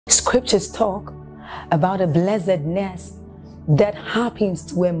Scriptures talk about a blessedness that happens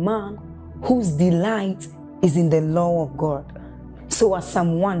to a man whose delight is in the law of God. So as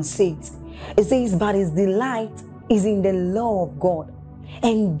Psalm 1 says, it says, but his delight is in the law of God,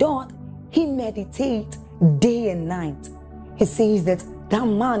 and doth he meditate day and night. He says that that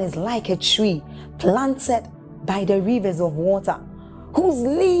man is like a tree planted by the rivers of water, whose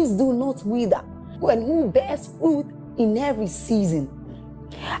leaves do not wither, and who bears fruit in every season.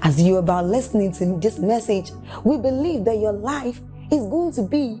 As you're about listening to this message, we believe that your life is going to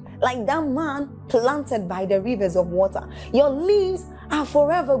be like that man planted by the rivers of water. Your leaves are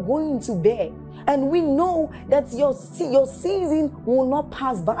forever going to bear. And we know that your season will not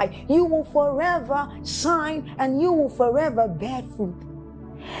pass by. You will forever shine and you will forever bear fruit.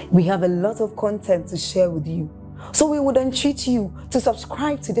 We have a lot of content to share with you. So we would entreat you to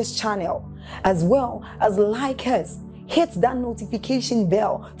subscribe to this channel, as well as like us. Hit that notification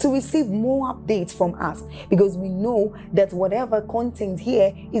bell to receive more updates from us, because we know that whatever content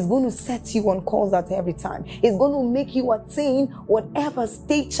here is going to set you on course at every time. It's going to make you attain whatever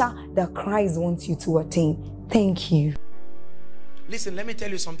stature that Christ wants you to attain. Thank you. Listen, let me tell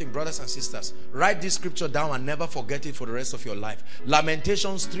you something, brothers and sisters. Write this scripture down and never forget it for the rest of your life.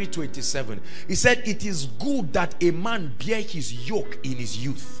 Lamentations 3:27. He said, it is good that a man bear his yoke in his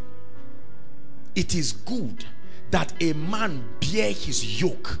youth. It is good that a man bear his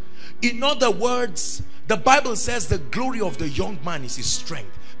yoke. In other words, the Bible says the glory of the young man is his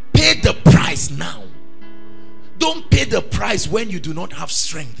strength. Pay the price now. Don't pay the price when you do not have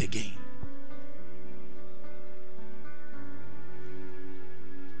strength again.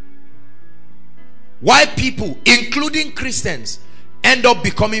 Why people, including Christians, end up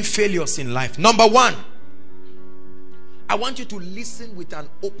becoming failures in life? Number one, I want you to listen with an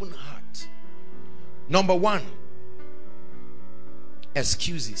open heart. Number one,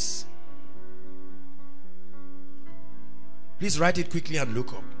 excuses. Please write it quickly and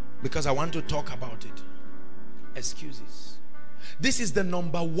look up, because I want to talk about it. Excuses. This is the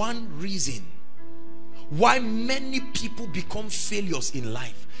number one reason why many people become failures in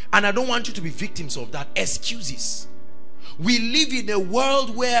life. And I don't want you to be victims of that. Excuses. We live in a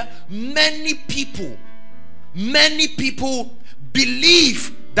world where many people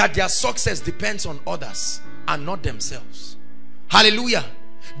believe that their success depends on others and not themselves. Hallelujah.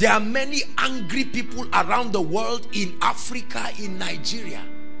 There are many angry people around the world, in Africa, in Nigeria,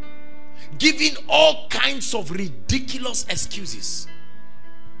 giving all kinds of ridiculous excuses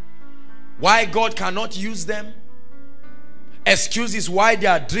why God cannot use them. Excuses why they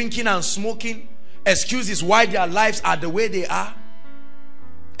are drinking and smoking. Excuses why their lives are the way they are.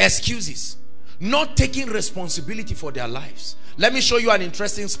 Excuses. Not taking responsibility for their lives. Let me show you an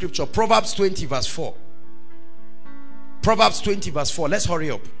interesting scripture. Proverbs 20 verse 4. Proverbs 20 verse 4. Let's hurry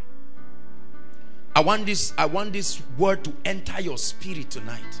up. I want this word to enter your spirit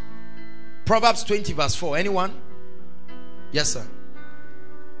tonight. Proverbs 20 verse 4. Anyone? Yes, sir.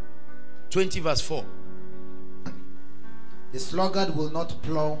 20 verse 4. The sluggard will not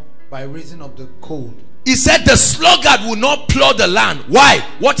plow by reason of the cold. He said the sluggard will not plow the land. Why?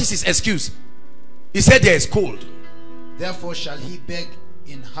 What is his excuse? He said there is cold. Therefore shall he beg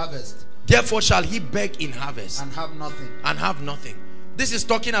in harvest. Therefore shall he beg in harvest. And have nothing. And have nothing. This is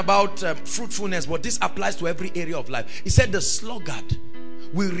talking about fruitfulness, but this applies to every area of life. He said the sluggard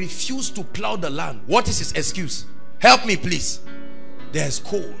will refuse to plow the land. What is his excuse? Help me please. There is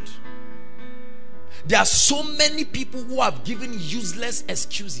cold. There are so many people who have given useless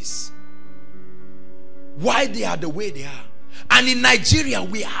excuses why they are the way they are. And in Nigeria,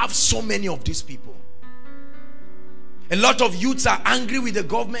 we have so many of these people. A lot of youths are angry with the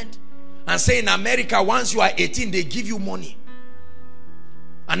government and say in America, once you are 18, they give you money.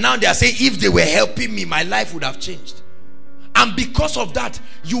 And now they are saying, if they were helping me, my life would have changed. And because of that,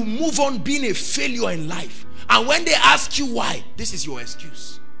 you move on being a failure in life. And when they ask you why, this is your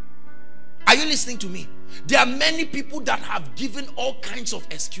excuse. Are you listening to me? There are many people that have given all kinds of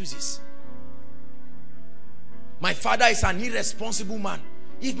excuses. My father is an irresponsible man.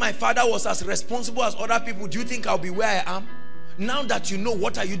 If my father was as responsible as other people, do you think I'll be where I am? Now that you know,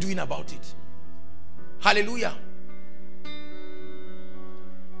 what are you doing about it? Hallelujah.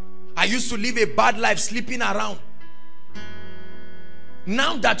 I used to live a bad life, sleeping around.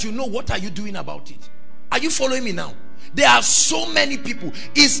 Now that you know, what are you doing about it? Are you following me now? There are so many people.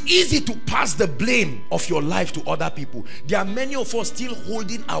 It's easy to pass the blame of your life to other people. There are many of us still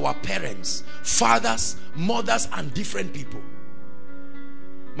holding our parents, fathers, mothers, and different people.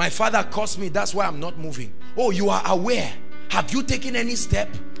 My father cursed me, that's why I'm not moving. Oh, you are aware. Have you taken any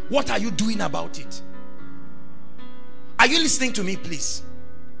step? What are you doing about it? Are you listening to me, please?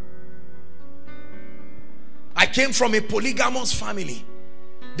 I came from a polygamous family.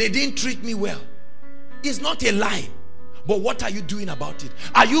 They didn't treat me well. It's not a lie. But what are you doing about it?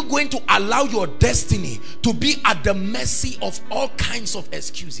 Are you going to allow your destiny to be at the mercy of all kinds of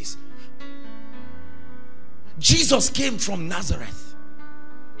excuses? Jesus came from Nazareth.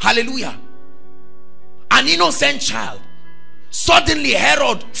 Hallelujah. An innocent child. Suddenly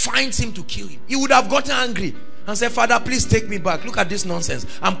Herod finds him to kill him. He would have gotten angry and said, Father, please take me back. Look at this nonsense.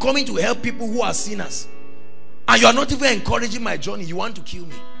 I'm coming to help people who are sinners. And you are not even encouraging my journey. You want to kill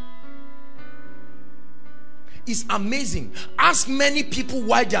me. It's amazing. Ask many people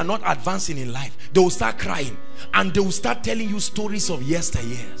why they are not advancing in life. They will start crying and they will start telling you stories of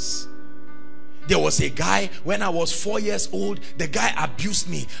yesteryears. There was a guy when I was 4 years old. The guy abused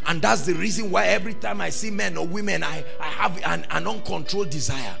me, and that's the reason why every time I see men or women, I have an uncontrolled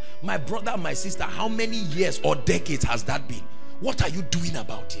desire. My brother and my sister, how many years or decades has that been? What are you doing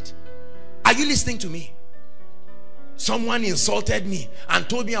about it? Are you listening to me? Someone insulted me and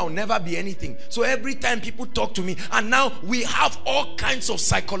told me I'll never be anything. So every time people talk to me, and now we have all kinds of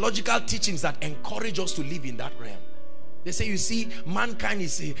psychological teachings that encourage us to live in that realm. They say, you see, mankind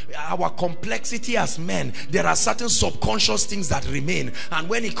is our complexity as men. There are certain subconscious things that remain, and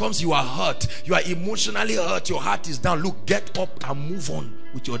when it comes, you are hurt, you are emotionally hurt, your heart is down. Look, get up and move on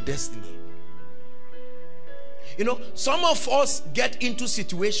with your destiny. You know, some of us get into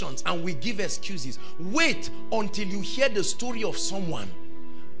situations and we give excuses. Wait until you hear the story of someone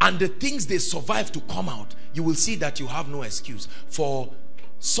and the things they survive to come out. You will see that you have no excuse. For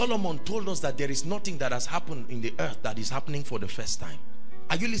Solomon told us that there is nothing that has happened in the earth that is happening for the first time.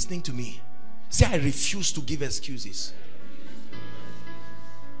 Are you listening to me? Say, I refuse to give excuses.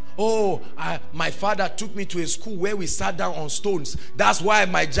 Oh, my father took me to a school where we sat down on stones. That's why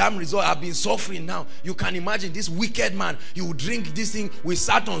my jam result, I've been suffering now. You can imagine this wicked man. You drink this thing. We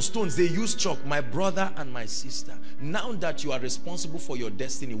sat on stones. They used chalk. My brother and my sister. Now that you are responsible for your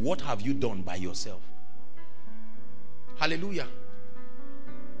destiny, what have you done by yourself? Hallelujah.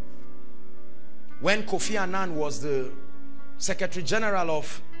 When Kofi Annan was the Secretary General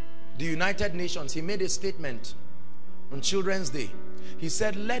of the United Nations, he made a statement on Children's Day. He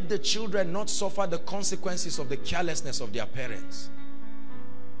said, let the children not suffer the consequences of the carelessness of their parents.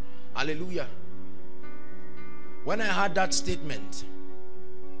 Hallelujah. When I heard that statement,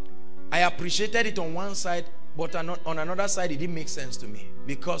 I appreciated it on one side, but on another side, it didn't make sense to me.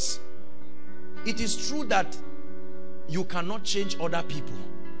 Because it is true that you cannot change other people.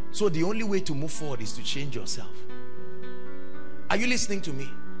 So the only way to move forward is to change yourself. Are you listening to me?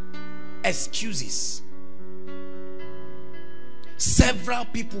 Excuses. Several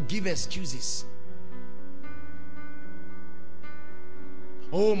people give excuses.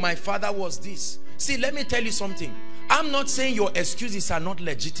 Oh, my father was this. See, let me tell you something. I'm not saying your excuses are not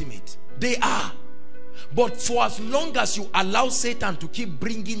legitimate. They are. But for as long as you allow Satan to keep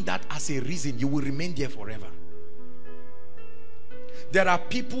bringing that as a reason, you will remain there forever. There are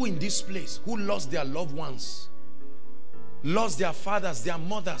people in this place who lost their loved ones, lost their fathers, their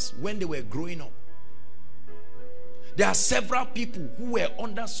mothers when they were growing up. There are several people who were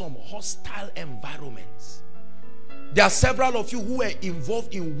under some hostile environments. There are several of you who were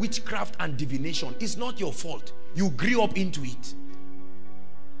involved in witchcraft and divination. It's not your fault. You grew up into it.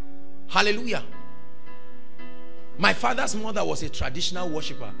 Hallelujah. My father's mother was a traditional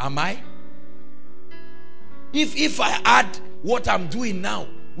worshiper. Am I? If I add what I'm doing now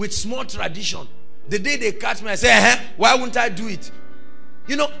with small tradition, the day they catch me, I say, why wouldn't I do it?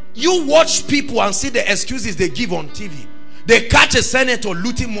 You know, you watch people and see the excuses they give on TV. They catch a senator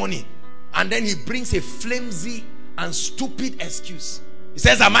looting money, and then he brings a flimsy and stupid excuse. He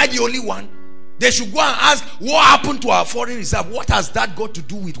says, am I the only one? They should go and ask, what happened to our foreign reserve? What has that got to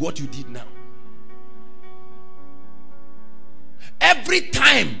do with what you did now? Every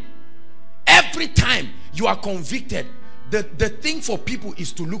time you are convicted, the thing for people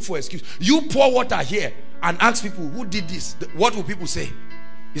is to look for excuse. You pour water here and ask people, who did this? What will people say?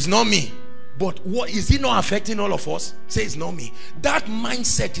 It's not me. But what is it not affecting all of us? Say it's not me. That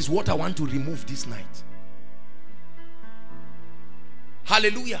mindset is what I want to remove this night.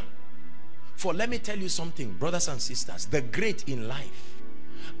 Hallelujah. For let me tell you something, brothers and sisters, the great in life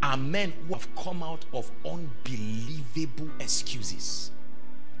are men who have come out of unbelievable excuses.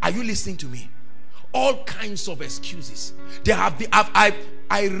 Are you listening to me? All kinds of excuses. There have been, I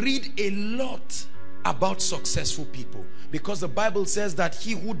read a lot about successful people, because the Bible says that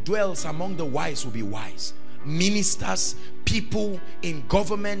he who dwells among the wise will be wise. Ministers, people in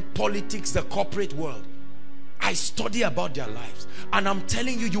government, politics, the corporate world. I study about their lives, and I'm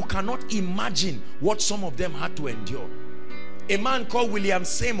telling you, you cannot imagine what some of them had to endure. A man called William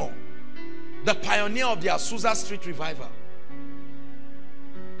Seymour, The pioneer of the Azusa Street revival.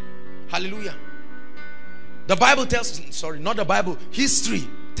 Hallelujah. The Bible tells us, sorry, not the Bible, history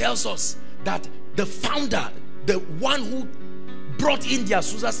tells us that the founder, the one who brought in the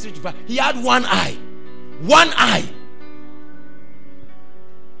Azusa Street revival, he had one eye. One eye.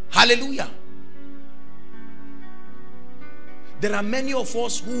 Hallelujah. There are many of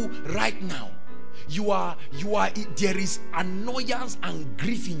us who right now, there is annoyance and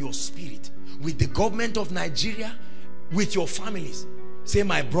grief in your spirit with the government of Nigeria, with your families. Say,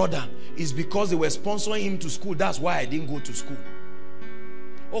 my brother, is because they were sponsoring him to school, that's why I didn't go to school.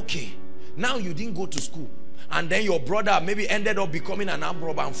 Okay, now you didn't go to school, and then your brother maybe ended up becoming an armed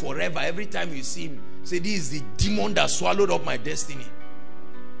robber, and forever, every time you see him, say, this is the demon that swallowed up my destiny.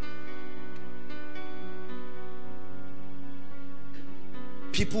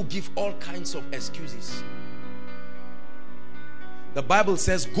 People give all kinds of excuses. The Bible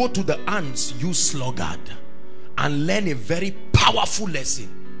says, go to the ants, you sluggard, and learn a very powerful lesson.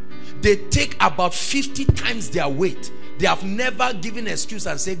 They take about 50 times their weight. They have never given an excuse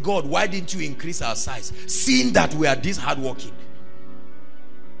and say, God, why didn't you increase our size, seeing that we are this hardworking?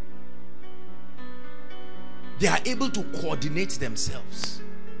 They are able to coordinate themselves.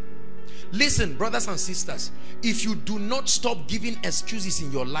 Listen, brothers and sisters, if you do not stop giving excuses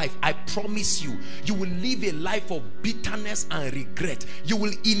in your life, I promise you, you will live a life of bitterness and regret. You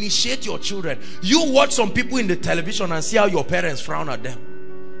will initiate your children. You watch some people in the television and see how your parents frown at them.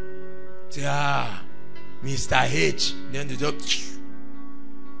 Say, Mr. H. Then they just,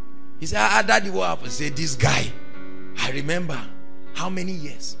 he said, daddy, what happened? Say, this guy, I remember how many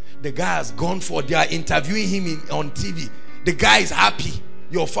years the guy has gone for. They are interviewing him on TV. The guy is happy.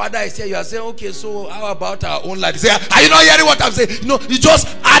 Your father is here. You are saying, okay, so how about our own life? You say, are you not hearing what I'm saying? No, you just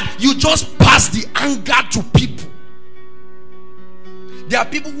pass the anger to people. There are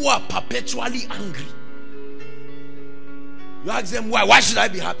people who are perpetually angry. You ask them, why should I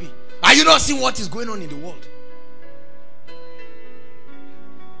be happy? Are you not seeing what is going on in the world?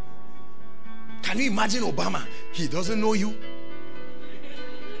 Can you imagine Obama? He doesn't know you.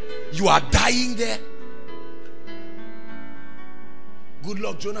 You are dying there. Good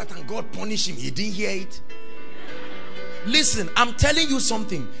luck, Jonathan. God punish him. He didn't hear it. Listen, I'm telling you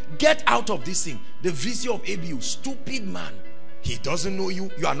something. Get out of this thing. The VC of ABU, stupid man. He doesn't know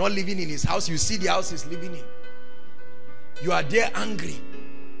you. You are not living in his house. You see the house he's living in. You are there angry.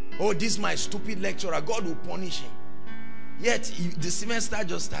 Oh, this is my stupid lecturer. God will punish him. Yet, the semester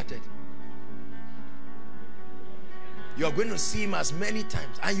just started. You are going to see him as many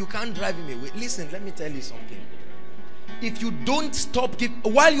times, and you can't drive him away. Listen, let me tell you something. If you don't stop,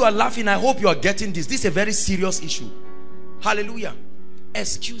 while you are laughing, I hope you are getting this. This is a very serious issue. Hallelujah.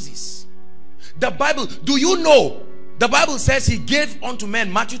 Excuses. The Bible, do you know? The Bible says he gave unto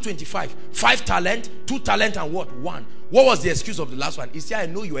men, Matthew 25, 5 talent, 2 talent, and what? 1. What was the excuse of the last one? He said,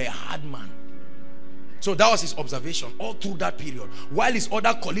 I know you are a hard man. So that was his observation all through that period. While his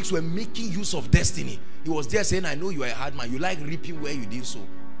other colleagues were making use of destiny, he was there saying, I know you are a hard man. You like reaping where you did sow.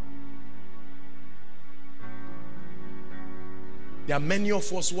 There are many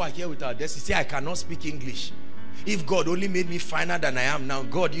of us who are here with our destiny. Say, I cannot speak English. If God only made me finer than I am now,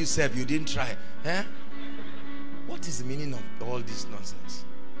 God, you said you didn't try. Eh? What is the meaning of all this nonsense?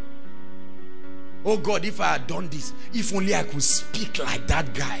 Oh God, if I had done this, if only I could speak like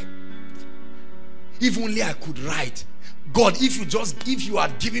that guy. If only I could write. God, if you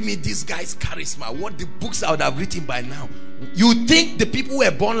had given me this guy's charisma, what the books I would have written by now. You think the people were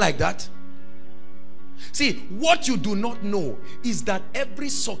born like that? See, what you do not know is that every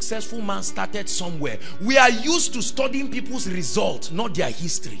successful man started somewhere. We are used to studying people's results, not their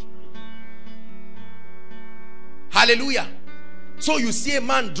history. Hallelujah. So you see a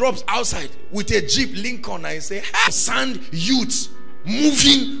man drops outside with a Jeep Lincoln and you say, sand youths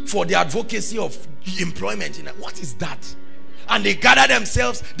moving for the advocacy of employment. What is that? And they gather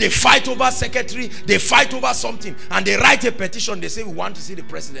themselves, they fight over secretary, they fight over something, and they write a petition. They say, we want to see the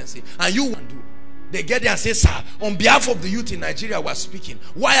presidency. And you want to do. They get there and say, sir, on behalf of the youth in Nigeria, we are speaking.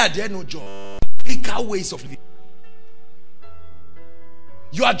 Why are there no jobs? Practical ways of living.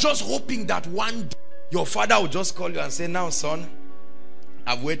 You are just hoping that one day your father will just call you and say, now son,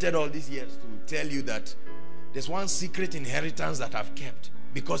 I've waited all these years to tell you that there's one secret inheritance that I've kept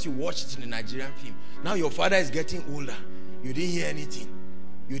because you watched it in the Nigerian film. Now your father is getting older. You didn't hear anything.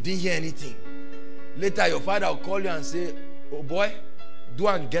 You didn't hear anything. Later your father will call you and say, oh boy, do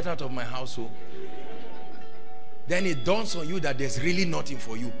and get out of my household. Then it dawns on you that there's really nothing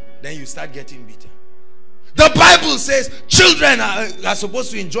for you. Then you start getting bitter. The Bible says children are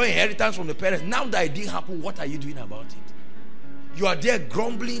supposed to enjoy inheritance from the parents. Now that it didn't happen, what are you doing about it? You are there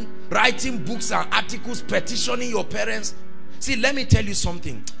grumbling, writing books and articles, petitioning your parents. See, let me tell you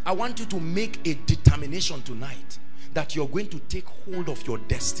something. I want you to make a determination tonight that you're going to take hold of your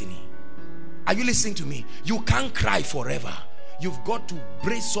destiny. Are you listening to me? You can't cry forever. You've got to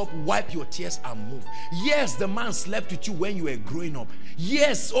brace up, wipe your tears and move. Yes, the man slept with you when you were growing up.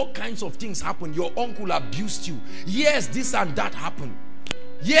 Yes, all kinds of things happened. Your uncle abused you. Yes, this and that happened.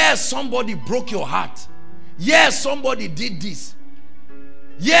 Yes, somebody broke your heart. Yes, somebody did this.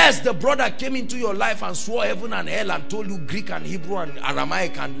 Yes, the brother came into your life and swore heaven and hell and told you Greek and Hebrew and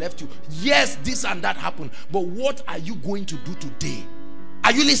Aramaic and left you. Yes, this and that happened. But what are you going to do today?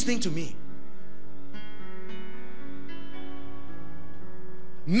 Are you listening to me?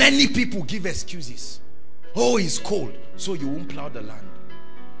 Many people give excuses. Oh, it's cold, so you won't plow the land.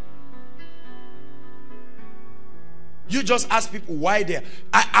 You just ask people why they're...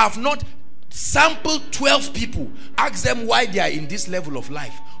 I have not sampled 12 people. Ask them why they are in this level of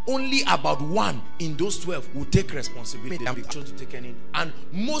life. Only about one in those 12 will take responsibility and be sure to take any. And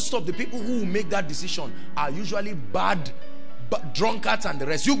most of the people who will make that decision are usually bad drunkards and the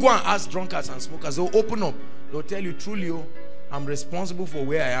rest. You go and ask drunkards and smokers, they'll open up. They'll tell you, truly, oh, I'm responsible for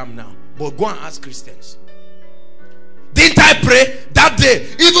where I am now. But go and ask Christians. Didn't I pray that day?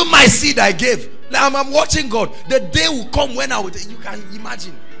 Even my seed I gave. Now I'm watching God. The day will come when I will. You can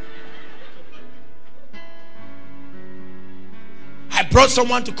imagine. I brought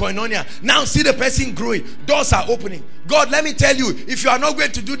someone to Koinonia. Now see the person growing. Doors are opening. God, let me tell you, if you are not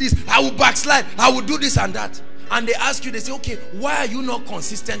going to do this, I will backslide. I will do this and that. And they ask you, they say, okay, why are you not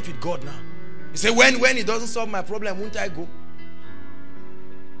consistent with God now? You say, when it doesn't solve my problem, won't I go?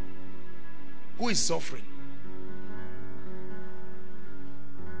 Who is suffering?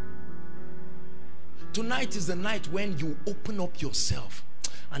 Tonight is the night when you open up yourself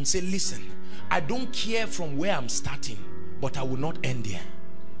and say, listen, I don't care from where I'm starting, but I will not end there.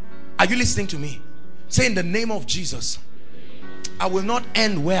 Are you listening to me? Say, in the name of Jesus, I will not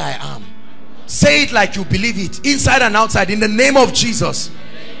end where I am. Say it like you believe it, inside and outside. In the name of Jesus,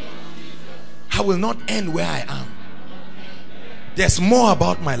 I will not end where I am. There's more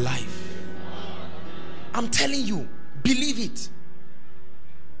about my life. I'm telling you, believe it.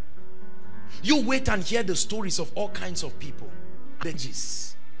 You wait and hear the stories of all kinds of people,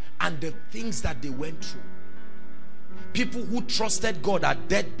 and the things that they went through. People who trusted God at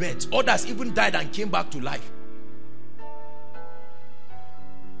deathbeds. Others even died and came back to life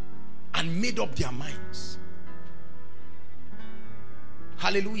and made up their minds.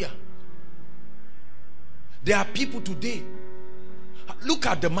 Hallelujah. There are people today. Look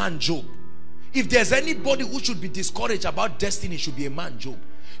at the man Job. If there's anybody who should be discouraged about destiny, it should be a man Job.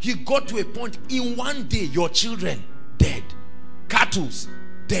 He got to a point, in one day, your children dead, cattle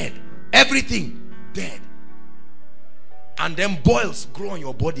dead, everything dead. And then boils grow on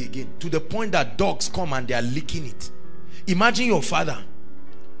your body again, to the point that dogs come and they are licking it. Imagine your father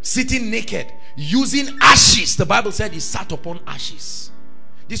sitting naked, using ashes. The Bible said he sat upon ashes.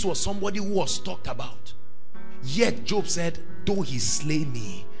 This was somebody who was talked about. Yet Job said, though he slay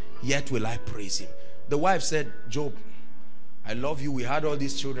me, yet will I praise him. The wife said, Job, I love you. We had all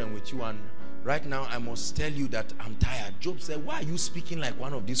these children with you, and right now I must tell you that I'm tired. Job said, why are you speaking like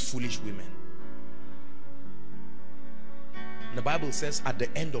one of these foolish women? And the Bible says at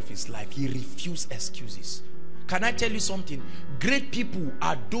the end of his life, he refused excuses. Can I tell you something? Great people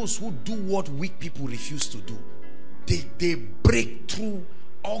are those who do what weak people refuse to do. They break through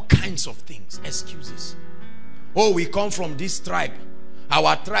all kinds of things. Excuses. Oh, we come from this tribe.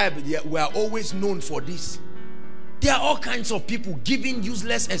 Our tribe, we are always known for this. There are all kinds of people giving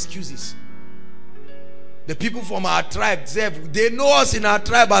useless excuses. The people from our tribe, they know us in our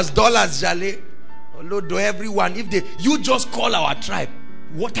tribe as dollars, Jale. Lord, everyone, you just call our tribe,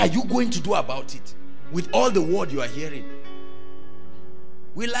 what are you going to do about it? With all the word you are hearing.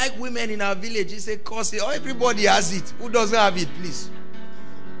 We like women in our village. It's a cause. Oh, everybody has it. Who doesn't have it, please?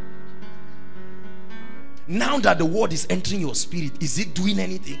 Now that the word is entering your spirit, is it doing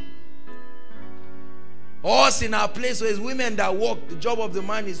anything? Us in our place, so it's women that work. The job of the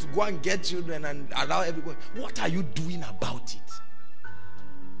man is to go and get children and allow everybody. What are you doing about it?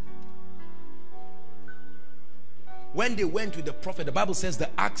 When they went with the prophet, the Bible says the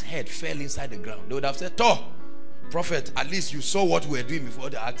axe head fell inside the ground. They would have said, "Toh, prophet, at least you saw what we were doing before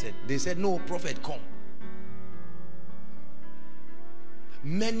the axe head." They said, "No, prophet, come."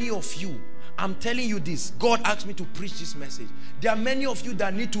 Many of you, I'm telling you this, God asked me to preach this message. There are many of you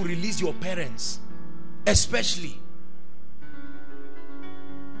that need to release your parents. Especially,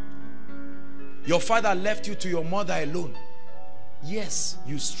 your father left you to your mother alone. Yes,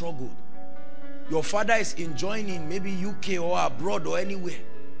 you struggled. Your father is enjoying in maybe UK or abroad or anywhere,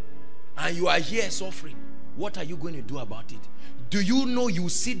 and you are here suffering. What are you going to do about it? Do you know you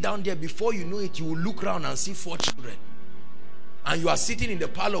sit down there, before you know it, you will look around and see 4 children. And you are sitting in the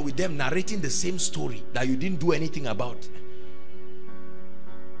parlor with them narrating the same story that you didn't do anything about.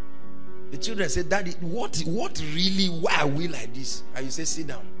 The children say, Daddy, what really, why are we like this? And you say, sit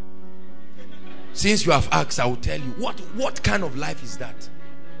down. Since you have asked, I will tell you. What kind of life is that?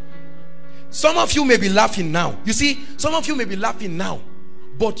 Some of you may be laughing now. You see, some of you may be laughing now,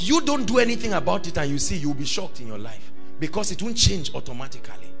 but you don't do anything about it, and you see, you'll be shocked in your life, because it won't change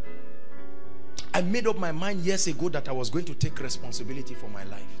automatically. I made up my mind years ago that I was going to take responsibility for my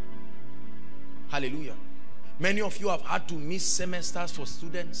life. Hallelujah. Many of you have had to miss semesters for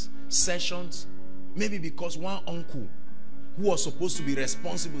students, sessions, maybe because one uncle who was supposed to be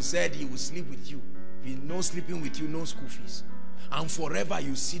responsible said he will sleep with you. If he knows sleeping with you, no school fees. And forever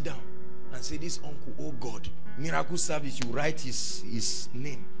you sit down and say, this uncle, oh God, miracle service, you write his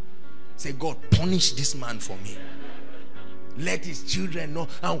name. Say, God, punish this man for me. Let his children know.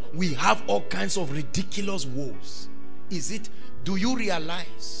 And we have all kinds of ridiculous woes. Do you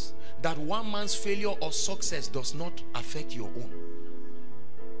realize that one man's failure or success does not affect your own?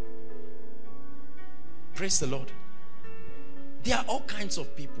 Praise the Lord. There are all kinds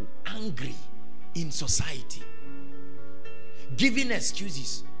of people angry in society, giving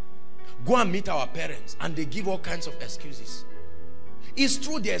excuses. Go and meet our parents, and they give all kinds of excuses. It's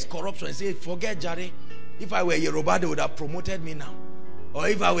true there is corruption. I say, forget Jare. If I were Yoruba, they would have promoted me now. Or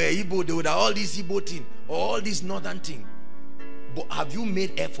if I were Igbo, they would have all this Igbo thing or all this northern thing. But have you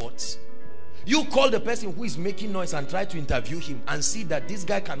made efforts? You call the person who is making noise and try to interview him, and see that this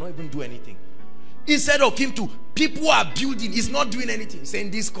guy cannot even do anything. Instead of him to, people are building, he's not doing anything, saying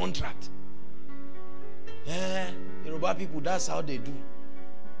this contract. Yoruba people, that's how they do.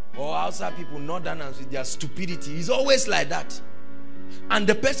 Or outside people, northerners with their stupidity. It's always like that. And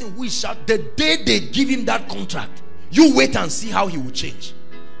the person who is shouting, the day they give him that contract, you wait and see how he will change.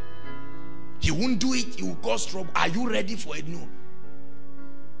 He won't do it, he will cause trouble. Are you ready for it? No.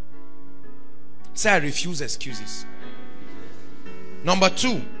 Say, I refuse excuses. Number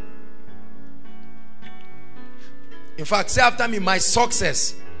 2. In fact, say after me, my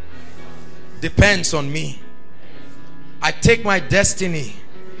success depends on me. I take my destiny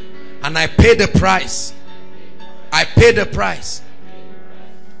and I pay the price. I pay the price.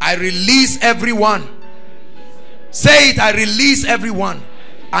 I release everyone. Say it, I release everyone.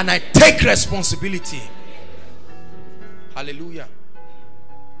 And I take responsibility. Hallelujah.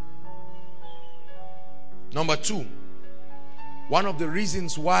 Number 2. One of the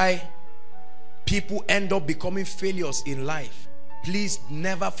reasons why people end up becoming failures in life. Please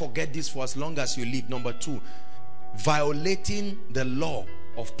never forget this for as long as you live. Number 2. Violating the law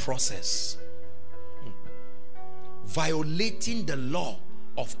of process. Violating the law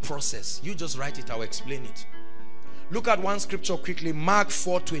of process. You just write it, I'll explain it. Look at one scripture quickly. Mark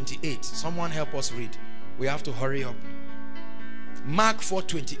 4:28. Someone help us read. We have to hurry up. Mark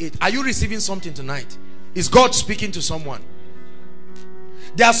 4:28. Are you receiving something tonight? Is God speaking to someone?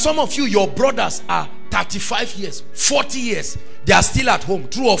 There are some of you, your brothers are 35 years, 40 years. They are still at home.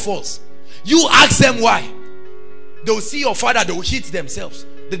 True or false? You ask them why. They will see your father, they will hit themselves.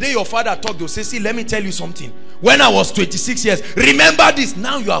 The day your father talked, they will say, see, let me tell you something. When I was 26 years, remember this.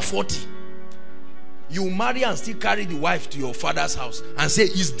 Now you are 40. You marry and still carry the wife to your father's house and say,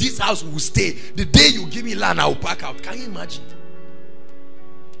 is this house will stay? The day you give me land, I will pack out. Can you imagine?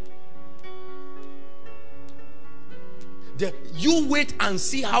 You wait and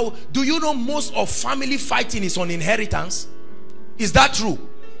see how. Do you know most of family fighting is on inheritance? Is that true?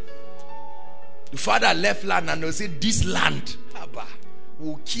 The father left land and they'll say, this land,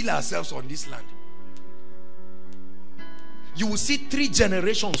 we'll kill ourselves on this land. You will see 3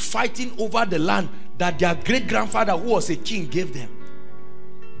 generations fighting over the land that their great-grandfather, who was a king, gave them.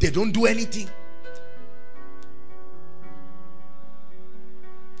 They don't do anything.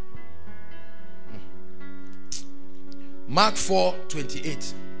 Mark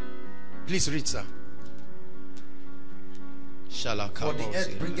 4:28. Please read, sir. For the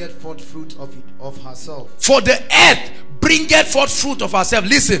earth bringeth forth fruit of herself. For the earth bringeth forth fruit of herself.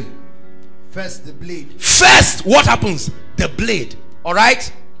 Listen. First the blade. First, what happens? The blade. All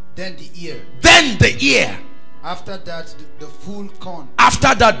right. Then the ear. Then the ear. After that, the full corn.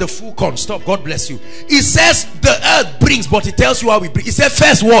 After that, the full corn. Stop. God bless you. It says the earth brings, but it tells you how we bring. It says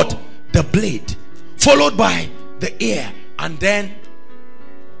first what? The blade, followed by the ear, and then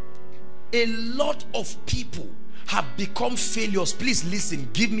a lot of people have become failures. Please listen.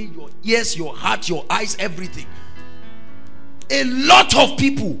 Give me your ears, your heart, your eyes, everything. A lot of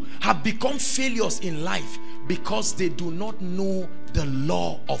people have become failures in life because they do not know the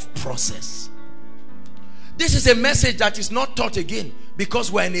law of process. This is a message that is not taught again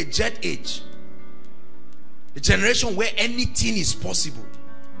because we're in a jet age. A generation where anything is possible.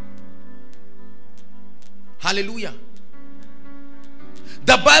 Hallelujah.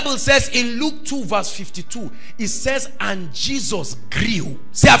 The Bible says in Luke 2 verse 52, it says, and Jesus grew.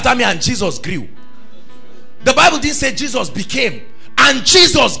 Say after me, and Jesus grew. The Bible didn't say Jesus became. And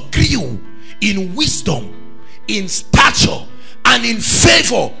Jesus grew in wisdom, in stature, and in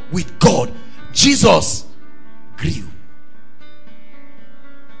favor with God. Jesus grew.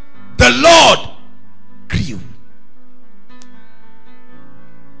 The Lord grew.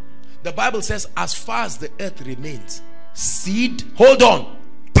 The Bible says, as far as the earth remains, seed, hold on,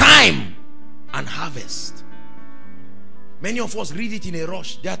 time and harvest. Many of us read it in a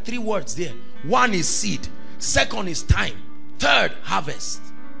rush. There are three words there. One is seed, second is time, third harvest.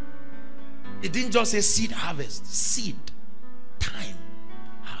 It didn't just say seed, harvest. Seed, time,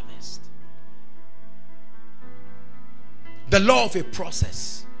 harvest. The law of a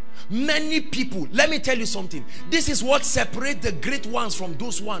process. Many people, let me tell you something, this is what separates the great ones from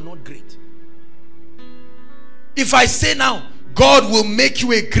those who are not great. If I say now, God will make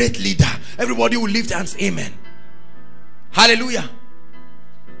you a great leader, everybody will lift hands, amen. Hallelujah.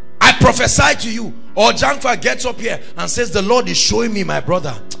 I prophesy to you, or Jankfa gets up here and says, the Lord is showing me, my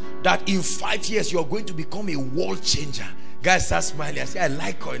brother, that in 5 years you are going to become a world changer. Guys start smiling. I say, I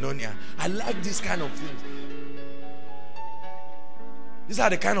like koinonia. I like this kind of things. These are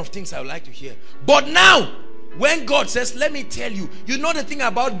the kind of things I would like to hear. But now, when God says, let me tell you, you know the thing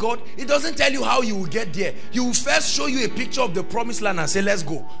about God, it doesn't tell you how you will get there. He will first show you a picture of the promised land and say, let's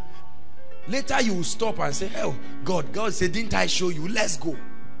go. Later you will stop and say, oh God said, didn't I show you? Let's go.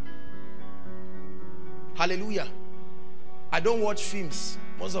 Hallelujah. I don't watch films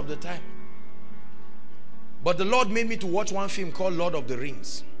most of the time, but the Lord made me to watch one film called Lord of the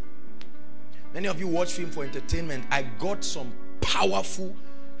Rings. Many of you watch film for entertainment. I got some powerful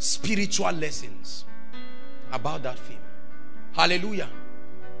spiritual lessons about that film. Hallelujah.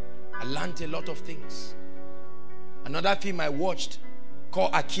 I learned a lot of things. Another film I watched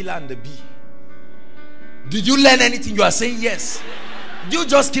called Aquila and the Bee. Did you learn anything? You are saying yes. You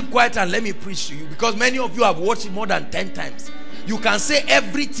just keep quiet and let me preach to you, because many of you have watched it more than 10 times. You can say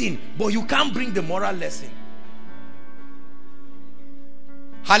everything, but you can't bring the moral lesson.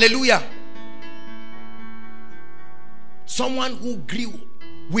 Hallelujah. Someone who grew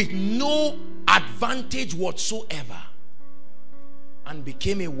with no advantage whatsoever and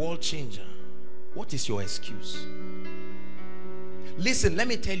became a world changer. What is your excuse? Listen, let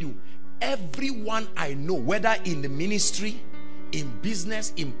me tell you, everyone I know, whether in the ministry, in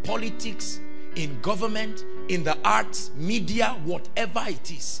business, in politics, in government, in the arts, media, whatever it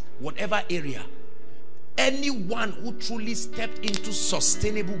is, whatever area, anyone who truly stepped into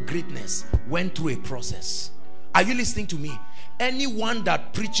sustainable greatness went through a process. Are you listening to me? Anyone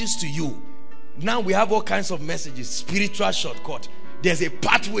that preaches to you, now we have all kinds of messages, spiritual shortcut. There's a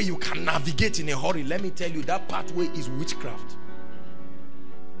pathway you can navigate in a hurry. Let me tell you, that pathway is witchcraft.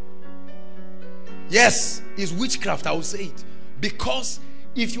 Yes, it's witchcraft, I will say it. Because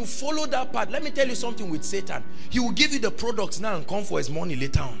if you follow that path, let me tell you something with Satan. He will give you the products now and come for his money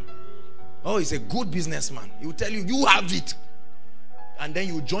later on. Oh, he's a good businessman. He will tell you, you have it. And then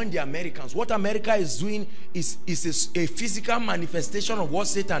you join the Americans. What America is doing is a physical manifestation of what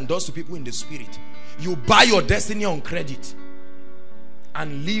Satan does to people in the spirit. You buy your destiny on credit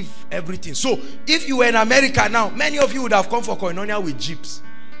and leave everything. So if you were in America now, many of you would have come for koinonia with jeeps.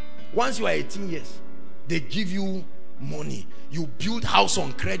 Once you are 18 years, they give you money. You build house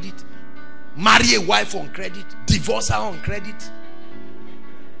on credit, marry a wife on credit, divorce her on credit,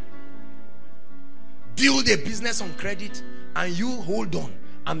 build a business on credit, and you hold on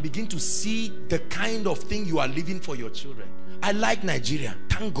and begin to see the kind of thing you are living for your children. I like Nigeria.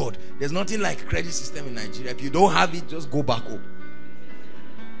 Thank God. There's nothing like credit system in Nigeria. If you don't have it, just go back home.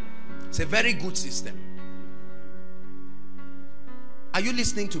 It's a very good system. Are you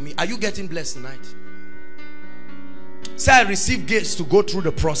listening to me? Are you getting blessed tonight? Say, I receive gifts to go through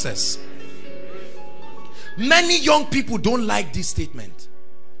the process. Many young people don't like this statement.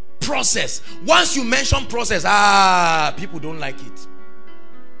 Process. Once you mention process, people don't like it.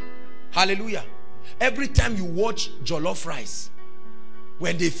 Hallelujah. Every time you watch jollof rice,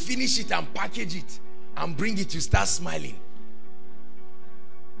 when they finish it and package it and bring it, you start smiling.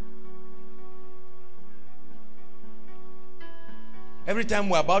 Every time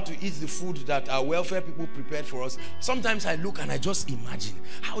we're about to eat the food that our welfare people prepared for us, sometimes I look and I just imagine,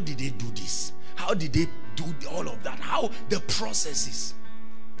 how did they do this? How did they do all of that? How the processes?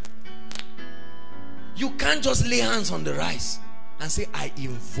 You can't just lay hands on the rice and say, I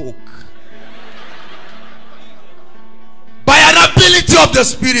invoke. By an ability of the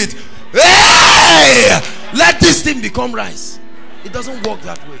Spirit, hey, let this thing become rice. It doesn't work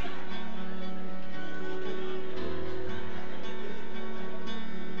that way.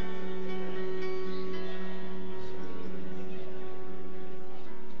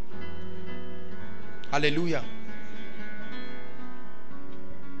 Hallelujah.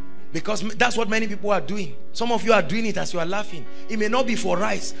 Because that's what many people are doing. Some of you are doing it as you are laughing. It may not be for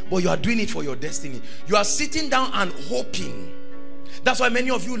rice, but you are doing it for your destiny. You are sitting down and hoping. That's why many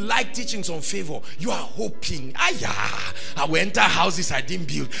of you like teachings on favor. You are hoping. I will enter houses I didn't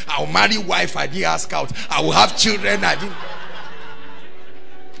build. I will marry wife I didn't ask out. I will have children I didn't.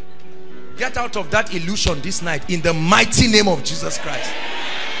 Get out of that illusion this night in the mighty name of Jesus Christ.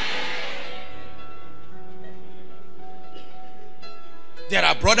 There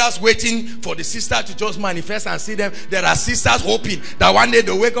are brothers waiting for the sister to just manifest and see them. There are sisters hoping that one day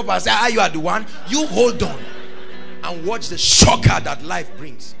they'll wake up and say, you are the one. You hold on and watch the shocker that life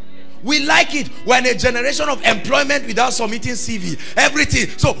brings. We like it. We're in a generation of employment without submitting CV. Everything.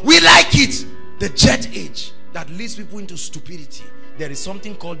 So we like it. The jet age that leads people into stupidity. There is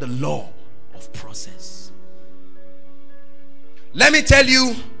something called the law of process. Let me tell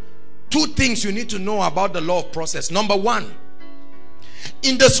you 2 things you need to know about the law of process. Number 1.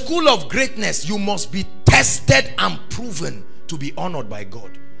 In the school of greatness, you must be tested and proven to be honored by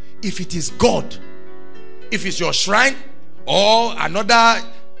God. If it is God, if it's your shrine or another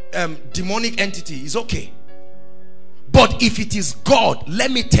demonic entity, it's okay. But if it is God, let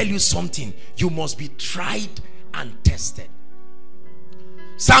me tell you something. You must be tried and tested.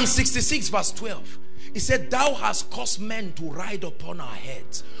 Psalm 66 verse 12. He said, thou hast caused men to ride upon our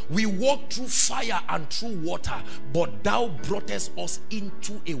heads. We walked through fire and through water, but thou broughtest us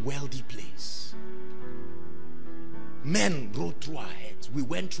into a wealthy place. Men rode through our heads. We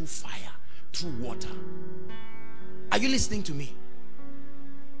went through fire, through water. Are you listening to me?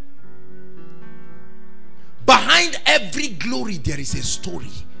 Behind every glory, there is a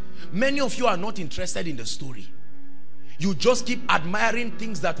story. Many of you are not interested in the story. You just keep admiring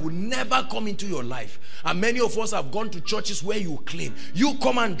things that will never come into your life. And many of us have gone to churches where you claim. You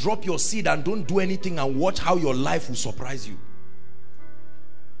come and drop your seed and don't do anything and watch how your life will surprise you.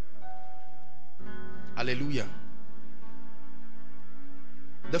 Hallelujah.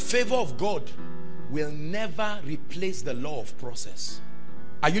 The favor of God will never replace the law of process.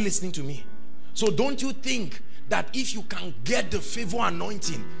 Are you listening to me? So don't you think that if you can get the favor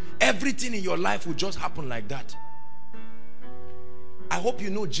anointing, everything in your life will just happen like that? I hope you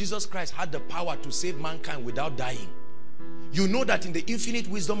know Jesus Christ had the power to save mankind without dying. You know that in the infinite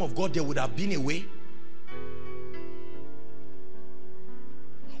wisdom of God, there would have been a way.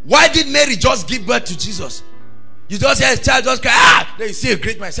 Why did Mary just give birth to Jesus? You just hear a child just cry, then you see a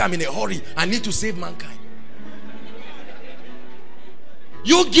great man say, I'm in a hurry, I need to save mankind.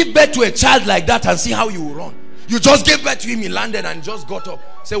 You give birth to a child like that and see how you will run. You just gave birth to him, he landed and just got up.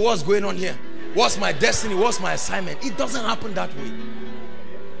 Say, what's going on here? What's my destiny? What's my assignment? It doesn't happen that way.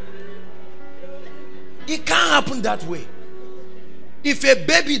 It can't happen that way. If a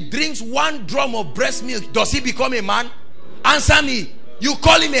baby drinks 1 drum of breast milk, does he become a man? Answer me. You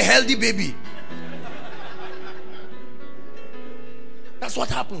call him a healthy baby. That's what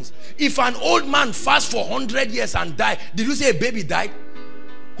happens. If an old man fasts for 100 years and died, did you say a baby died?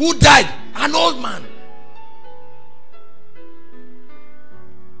 Who died? An old man.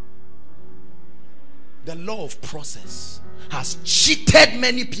 The law of process has cheated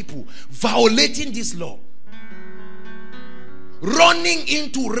many people, violating this law, running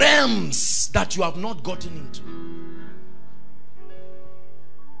into realms that you have not gotten into.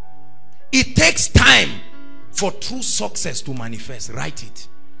 It takes time for true success to manifest. Write it.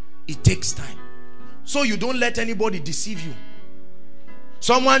 It takes time. So you don't let anybody deceive you.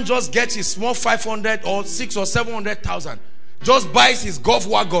 Someone just gets his small 500 or 6 or 700,000, just buys his golf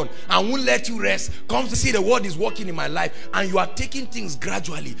wagon and won't let you rest, comes to see the word is working in my life, and you are taking things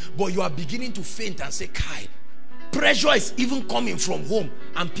gradually, but you are beginning to faint and say, Kai, pressure is even coming from home,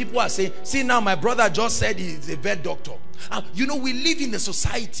 and people are saying, see now my brother just said he's a vet doctor. You know, we live in a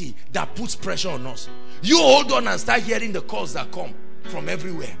society that puts pressure on us. You hold on and start hearing the calls that come from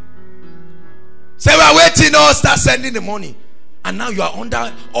everywhere. Say, we're waiting, or start sending the money, and now you are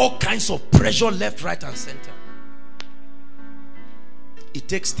under all kinds of pressure left, right and center. It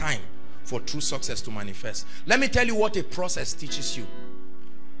takes time for true success to manifest. Let me tell you what a process teaches you.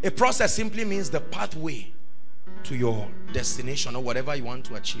 A process simply means the pathway to your destination or whatever you want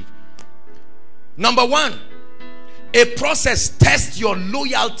to achieve. Number one, a process tests your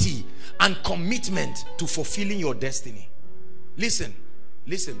loyalty and commitment to fulfilling your destiny. Listen,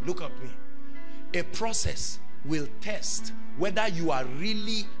 look at me. A process will test whether you are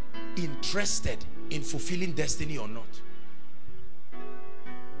really interested in fulfilling destiny or not.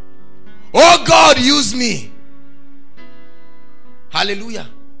 Oh God, use me. Hallelujah.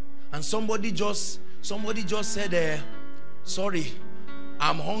 And somebody just said, sorry,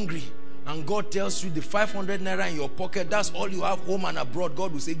 I'm hungry. And God tells you the 500 naira in your pocket, that's all you have home and abroad.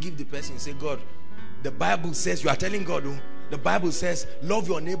 God will say, give the person. Say, God, the Bible says, you are telling God, the Bible says, love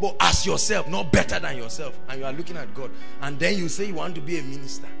your neighbor as yourself, not better than yourself. And you are looking at God. And then you say you want to be a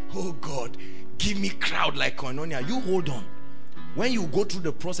minister. Oh God, give me crowd like Koinonia. You hold on. When you go through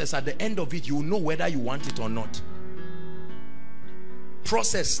the process, at the end of it, you will know whether you want it or not.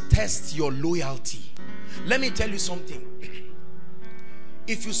 Process tests your loyalty. Let me tell you something.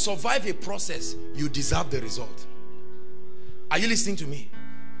 If you survive a process, you deserve the result. Are you listening to me?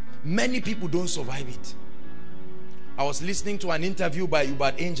 Many people don't survive it. I was listening to an interview by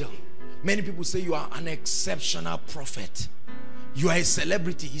Ubad Angel. Many people say you are an exceptional prophet. You are a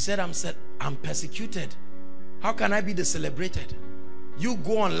celebrity. He said, I'm persecuted. How can I be the celebrated? You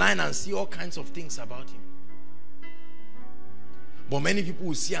go online and see all kinds of things about him. But many people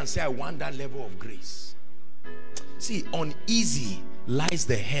will see and say, I want that level of grace. See, uneasy lies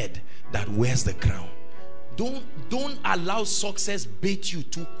the head that wears the crown. Don't allow success bait you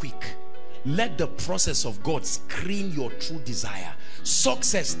too quick. Let the process of God screen your true desire.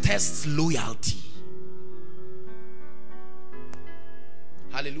 Success tests loyalty.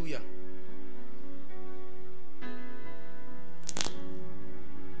 Hallelujah.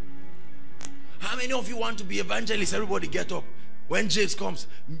 How many of you want to be evangelists? Everybody get up. When Jake comes,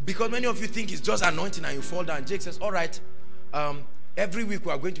 because many of you think it's just anointing and you fall down. Jake says, all right, every week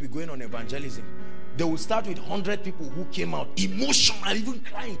we are going to be going on evangelism. They will start with 100 people who came out emotional, even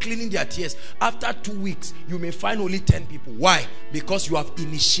crying, cleaning their tears. After 2 weeks, you may find only 10 people. Why? Because you have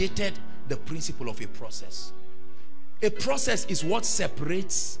initiated the principle of a process. A process is what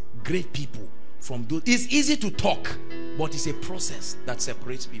separates great people from those. It's easy to talk, but it's a process that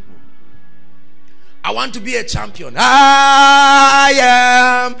separates people. I want to be a champion. I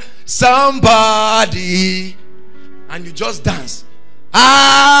am somebody. And you just dance.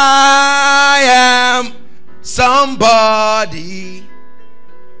 I am somebody.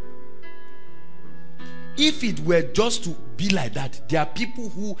 If it were just to be like that, there are people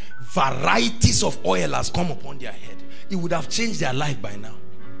who varieties of oil has come upon their head. It would have changed their life by now.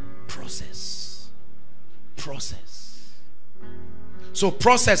 Process. So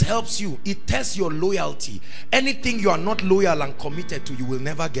process helps you. It tests your loyalty. Anything you are not loyal and committed to, you will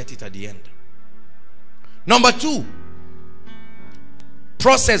never get it at the end. Number two,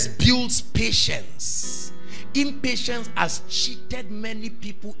 process builds patience. Impatience has cheated many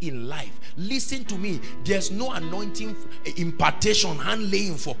people in life. Listen to me. There's no anointing, impartation, hand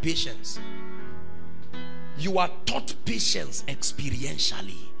laying for patience. You are taught patience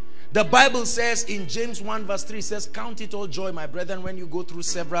experientially. The Bible says in James 1 verse 3, it says, count it all joy, my brethren, when you go through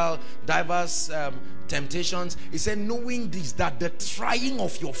several diverse temptations. He said, knowing this, that the trying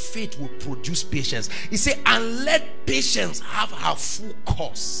of your faith will produce patience. He said, and let patience have her full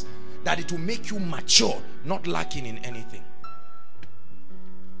course, that it will make you mature, not lacking in anything.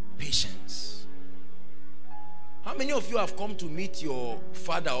 Patience. How many of you have come to meet your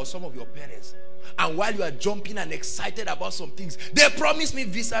father or some of your parents, and while you are jumping and excited about some things, they promised me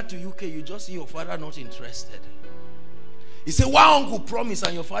visa to UK, you just see your father not interested. He said, why uncle promise,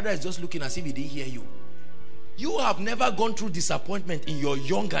 and your father is just looking as if he didn't hear you. You have never gone through disappointment in your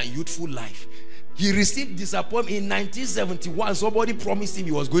young and youthful life. He received disappointment in 1971. Somebody promised him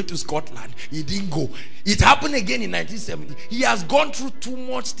he was going to Scotland. He didn't go. It happened again in 1970. He has gone through too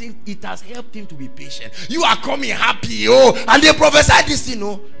much things. It has helped him to be patient. You are coming happy, and they prophesied this,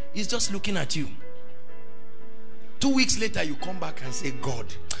 He's just looking at you. 2 weeks later, you come back and say, God,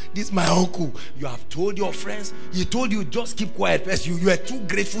 this is my uncle. You have told your friends. He told you, just keep quiet. First, you are too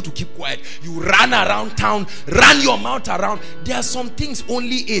grateful to keep quiet. You ran around town, ran your mouth around. There are some things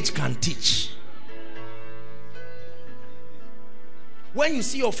only age can teach. When you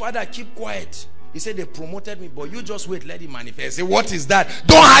see your father keep quiet, he said, they promoted me, but you just wait, let him manifest. Say, what is that?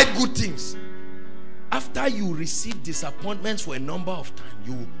 Don't hide good things. After you receive disappointments for a number of times,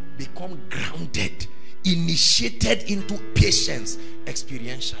 you become grounded, initiated into patience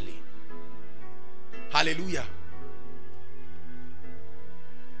experientially. Hallelujah.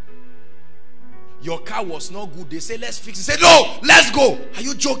 Your car was not good. They say, let's fix it. Say, no, let's go. Are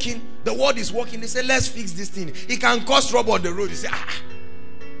you joking? The world is working. They say, let's fix this thing. It can cause trouble on the road. You say,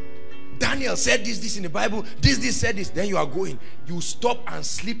 Daniel said this in the Bible, this said this. Then you are going, you stop and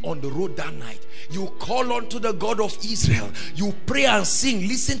sleep on the road that night. You call on to the God of Israel, you pray and sing,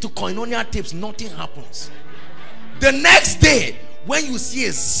 listen to koinonia tapes, nothing happens. The next day, when you see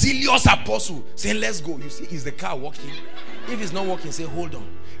a zealous apostle saying let's go, you see, is the car working? If it's not working, say hold on.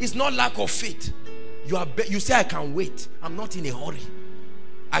 It's not lack of faith. You say I can wait, I'm not in a hurry.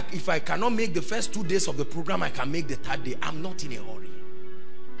 If I cannot make the first 2 days of the program, I can make the 3rd day. I'm not in a hurry.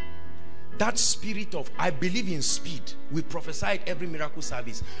 That spirit of, I believe in speed. We prophesied every miracle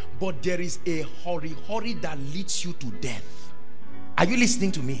service. But there is a hurry that leads you to death. Are you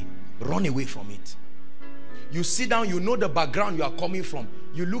listening to me? Run away from it. You sit down, you know the background you are coming from.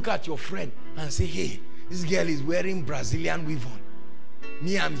 You look at your friend and say, hey, this girl is wearing Brazilian weave on.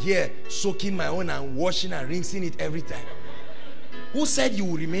 Me, I'm here soaking my own and washing and rinsing it every time. Who said you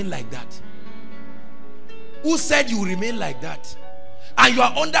will remain like that? Who said you will remain like that? And you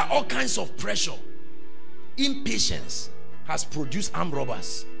are under all kinds of pressure. Impatience has produced armed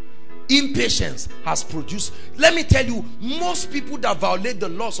robbers. Impatience has produced, let me tell you, most people that violate the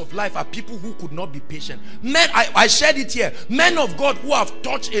laws of life are people who could not be patient. Men, I shared it here, men of God who have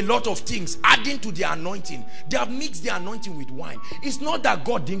touched a lot of things, adding to their anointing. They have mixed their anointing with wine. It's not that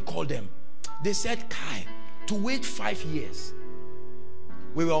God didn't call them. They said, Kai, to wait 5 years.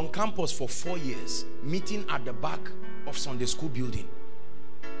 We were on campus for 4 years, meeting at the back of Sunday school building.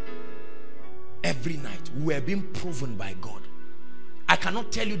 Every night, we were being proven by God. I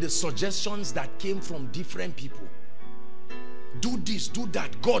cannot tell you the suggestions that came from different people. Do this, do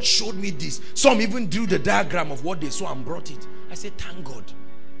that. God showed me this. Some even drew the diagram of what they saw and brought it. I said, thank God.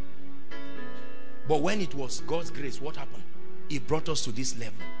 But when it was God's grace, what happened? He brought us to this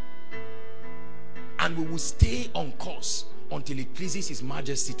level. And we will stay on course until it pleases His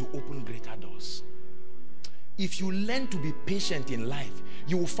Majesty to open greater doors. If you learn to be patient in life,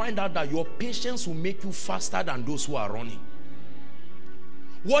 you will find out that your patience will make you faster than those who are running.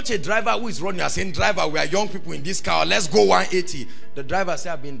 Watch a driver who is running. You are saying, driver, we are young people in this car, let's go 180. The driver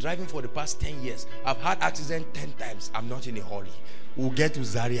said, I've been driving for the past 10 years. I've had accident 10 times. I'm not in a hurry. We'll get to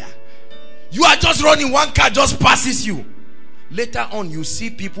Zaria. You are just running, one car just passes you. Later on, you see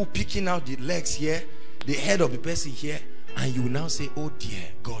people picking out the legs here, the head of the person here, and you now say, oh dear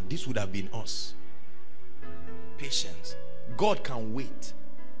God, this would have been us. Patience. God can wait.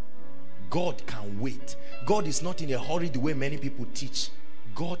 God can wait. God is not in a hurry the way many people teach.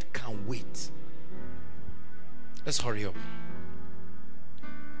 God can wait. Let's hurry up.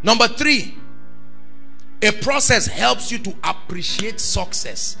 Number 3, a process helps you to appreciate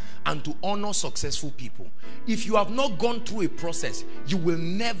success and to honor successful people. If you have not gone through a process, you will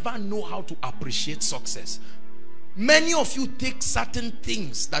never know how to appreciate success. Many of you take certain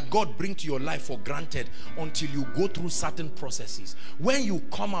things that God brings to your life for granted until you go through certain processes. When you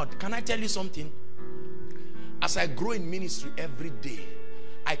come out, can I tell you something? As I grow in ministry every day,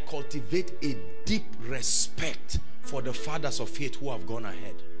 I cultivate a deep respect for the fathers of faith who have gone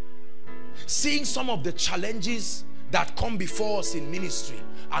ahead. Seeing some of the challenges that come before us in ministry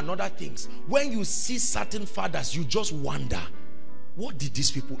and other things, when you see certain fathers, you just wonder, what did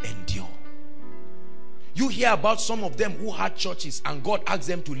these people endure? You hear about some of them who had churches and God asked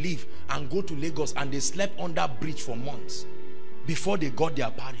them to leave and go to Lagos, and they slept under a bridge for months before they got their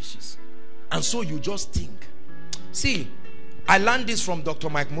parishes. And so you just think, see, I learned this from Dr.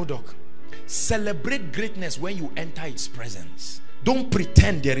 Mike Murdoch. Celebrate greatness when you enter its presence. Don't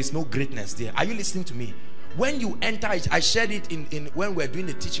pretend there is no greatness there. Are you listening to me? When you enter it, I shared it in when we're doing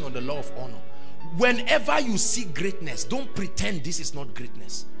the teaching on the law of honor. Whenever you see greatness, don't pretend this is not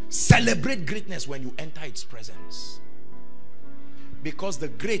greatness. Celebrate greatness when you enter its presence. Because the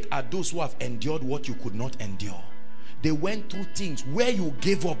great are those who have endured what you could not endure. They went through things where you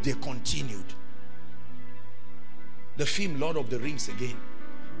gave up, they continued. The film Lord of the Rings again.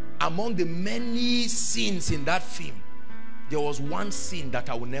 Among the many scenes in that film, there was one scene that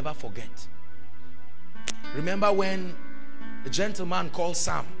I will never forget. Remember when a gentleman called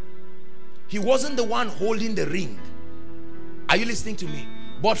Sam, he wasn't the one holding the ring. Are you listening to me?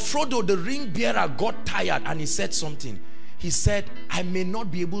 But Frodo, the ring bearer, got tired and he said something. He said, I may not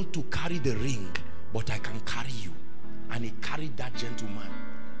be able to carry the ring, but I can carry you. And he carried that gentleman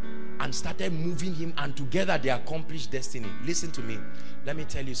and started moving him, and together they accomplished destiny. Listen to me. Let me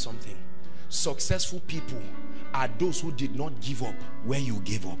tell you something. Successful people are those who did not give up where you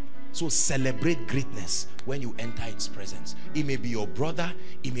gave up. So celebrate greatness when you enter its presence. It may be your brother,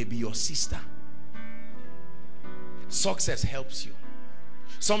 it may be your sister. Success helps you.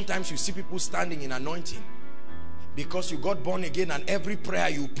 Sometimes you see people standing in anointing because you got born again and every prayer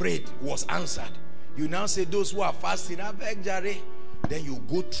you prayed was answered. You now say, those who are fasting, I beg Jare, Then you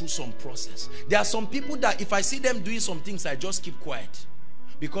go through some process. There are some people that if I see them doing some things, I just keep quiet.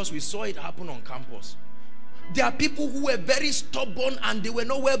 Because we saw it happen on campus. There are people who were very stubborn and they were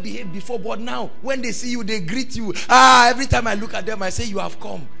not well behaved before, but now when they see you, they greet you. Every time I look at them, I say, you have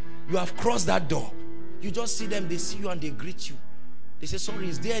come. You have crossed that door. You just see them, they see you and they greet you. They say, sorry,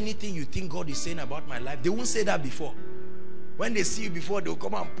 is there anything you think God is saying about my life? They won't say that before. When they see you before, they'll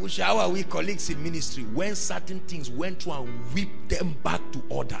come and push. How are we colleagues in ministry? When certain things went through and whip them back to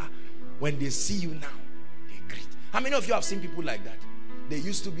order, when they see you now, they greet. How many of you have seen people like that? They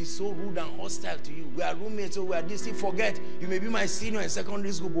used to be so rude and hostile to you. We are roommates, so we are this. Forget, you may be my senior in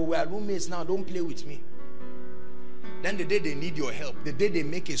secondary school, but we are roommates now. Don't play with me. Then the day they need your help, the day they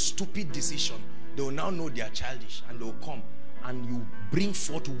make a stupid decision, they will now know they are childish and they will come and you bring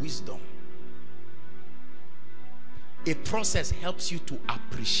forth wisdom. A process helps you to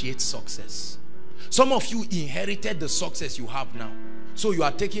appreciate success. Some of you inherited the success you have now, so you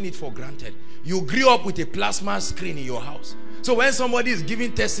are taking it for granted. You grew up with a plasma screen in your house. So when somebody is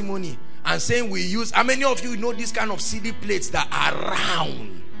giving testimony and saying we use, how many of you know this kind of CD plates that are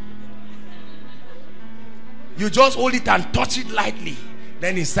round? You just hold it and touch it lightly,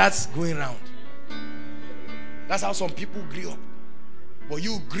 then it starts going round. That's how some people grew up. But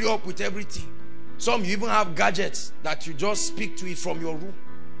you grew up with everything. Some you even have gadgets that you just speak to it from your room.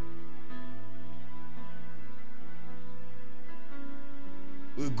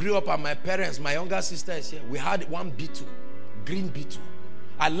 We grew up and my parents, my younger sister is here. We had one B2, green B2.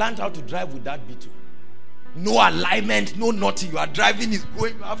 I learned how to drive with that B2. No alignment, no nothing. You are driving, it's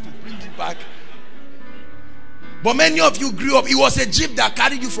going, you have to bring it back. But many of you grew up, it was a jeep that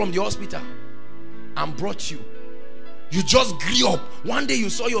carried you from the hospital and brought you. You just grew up. One day you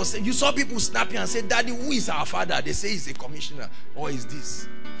saw people snapping and say, Daddy, who is our father? They say he's a commissioner or is this.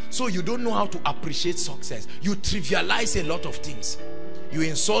 So you don't know how to appreciate success. You trivialize a lot of things. You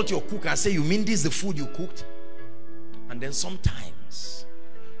insult your cook and say, you mean this is the food you cooked? And then sometimes,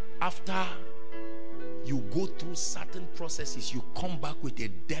 after you go through certain processes, you come back with a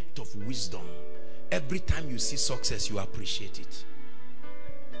depth of wisdom. Every time you see success, you appreciate it.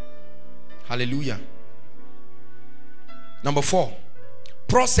 Hallelujah. Number 4,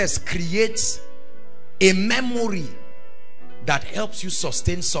 process creates a memory that helps you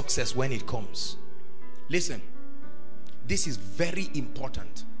sustain success when it comes. Listen, this is very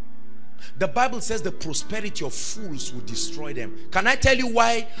important. The Bible says the prosperity of fools will destroy them. Can I tell you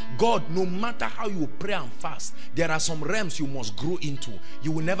why God, no matter how you pray and fast, there are some realms you must grow into.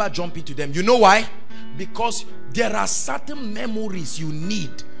 You will never jump into them. You know why? Because there are certain memories you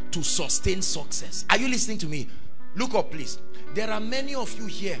need to sustain success. Are you listening to me? Look up, please. There are many of you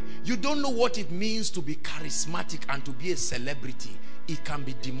here. You don't know what it means to be charismatic and to be a celebrity. It can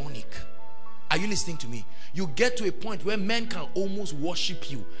be demonic. Are you listening to me? You get to a point where men can almost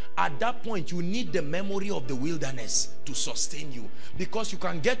worship you. At that point, you need the memory of the wilderness to sustain you. Because you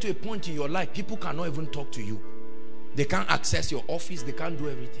can get to a point in your life, people cannot even talk to you. They can't access your office. They can't do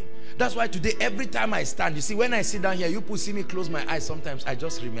everything. That's why today, every time I stand, you see, when I sit down here, you people see me close my eyes sometimes. I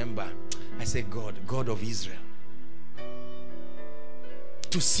just remember. I say, God of Israel.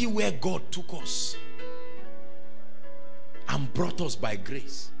 To see where God took us and brought us by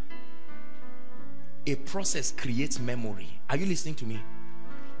grace. A process creates memory. Are you listening to me?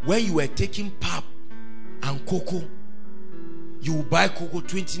 When you were taking pap and cocoa, you buy cocoa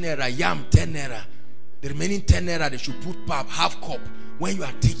 20 naira, yam 10 naira. The remaining 10 naira, they should put pap, half cup, when you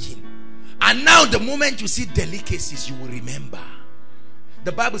are taking. And now the moment you see delicacies, you will remember.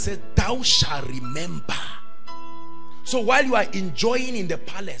 The Bible says, thou shalt remember. So while you are enjoying in the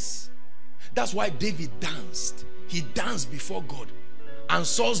palace, that's why David danced. He danced before God. And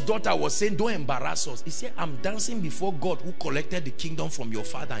Saul's daughter was saying, don't embarrass us. He said, I'm dancing before God who collected the kingdom from your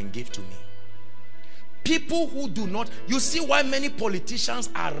father and gave to me. People who do not, you see why many politicians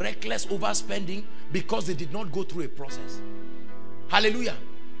are reckless overspending? Because they did not go through a process. Hallelujah.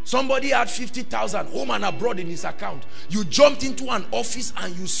 Somebody had 50,000 home and abroad in his account. You jumped into an office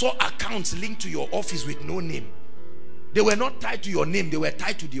and you saw accounts linked to your office with no name. They were not tied to your name, they were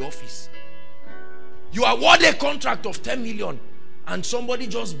tied to the office. You award a contract of 10 million and somebody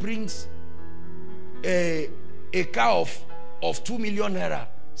just brings a car of 2 million naira.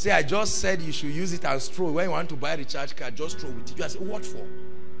 Say, I just said you should use it and stroll. When you want to buy a recharge card, just stroll with it. You say, what for?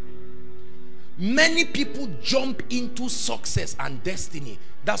 Many people jump into success and destiny.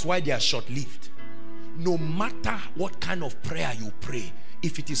 That's why they are short-lived. No matter what kind of prayer you pray,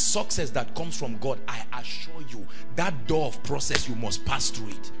 if it is success that comes from God, I assure you, that door of process, you must pass through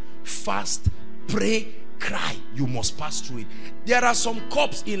it. Fast, pray, cry, you must pass through it. There are some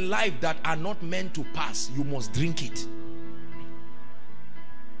cups in life that are not meant to pass. You must drink it.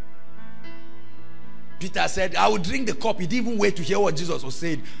 Peter said, I will drink the cup. He didn't even wait to hear what Jesus was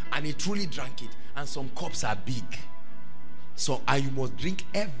saying. And he truly drank it. And some cups are big. So, and you must drink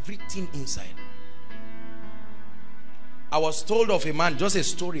everything inside. I was told of a man, just a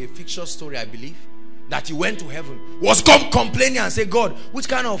story, a fiction story, I believe, that he went to heaven, was complaining and said, God, which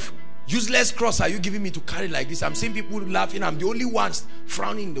kind of useless cross are you giving me to carry like this? I'm seeing people laughing. I'm the only one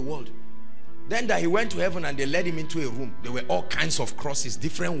frowning in the world. Then that he went to heaven and they led him into a room. There were all kinds of crosses,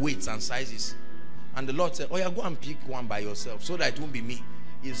 different weights and sizes. And the Lord said, oh yeah, go and pick one by yourself so that it won't be me.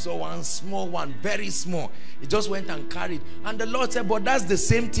 He saw one small one, very small. He just went and carried. And the Lord said, but that's the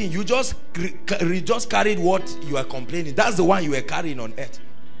same thing. You just carried what you are complaining. That's the one you were carrying on earth.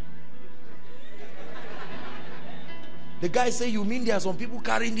 The guy said, you mean there are some people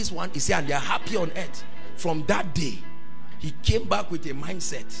carrying this one? He said, and they are happy on earth. From that day, he came back with a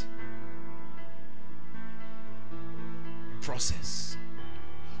mindset. Process.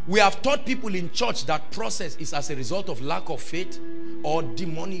 We have taught people in church that process is as a result of lack of faith or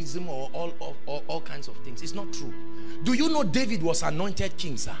demonism or all kinds of things. It's not true. Do you know David was anointed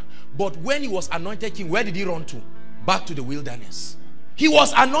king, sir? But when he was anointed king, where did he run to? Back to the wilderness. He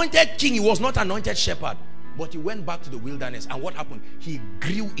was anointed king. He was not anointed shepherd. But he went back to the wilderness. And what happened? He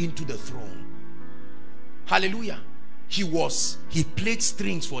grew into the throne. Hallelujah. He played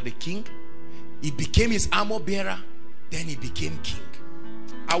strings for the king. He became his armor bearer. Then he became king.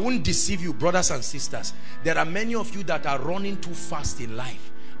 I won't deceive you, brothers and sisters. There are many of you that are running too fast in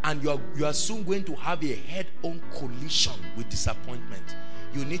life, and you are soon going to have a head-on collision with disappointment.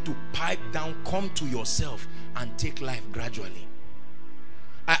 You need to pipe down, come to yourself, and take life gradually.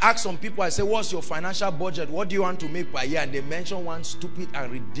 I ask some people, I say, what's your financial budget? What do you want to make per year? And they mention one stupid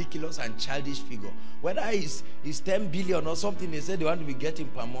and ridiculous and childish figure. Whether it's 10 billion or something, they say they want to be getting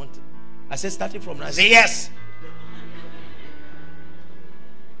per month. I said, starting from now, I say, yes.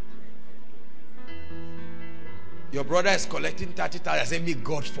 Your brother is collecting 30,000. I say, may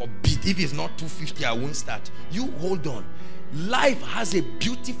God forbid. If it's not 250, I won't start. You hold on. Life has a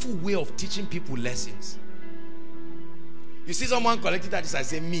beautiful way of teaching people lessons. You see someone collecting 30,000, I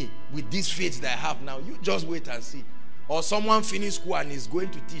say, me, with this faith that I have now, you just wait and see. Or someone finished school and is going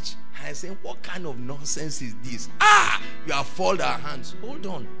to teach. I say, what kind of nonsense is this? You have folded our hands. Hold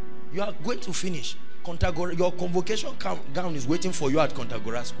on. You are going to finish. Your convocation gown is waiting for you at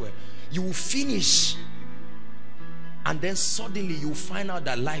Kontagora Square. You will finish. And then suddenly you find out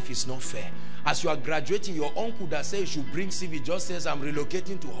that life is not fair. As you are graduating, your uncle that says you should bring CV just says, I'm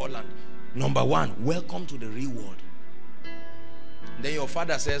relocating to Holland. Number one, welcome to the real world. Then your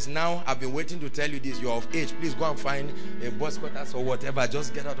father says, now I've been waiting to tell you this. You're of age. Please go and find a bus quarters or whatever.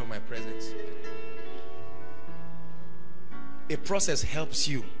 Just get out of my presence. A process helps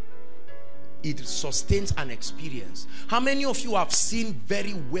you. It sustains an experience. How many of you have seen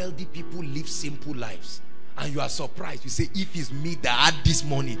very wealthy people live simple lives? And you are surprised. You say, if it's me that had this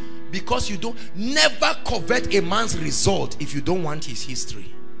money. Because you don't, never covet a man's result if you don't want his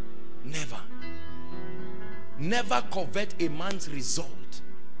history. Never. Never covet a man's result.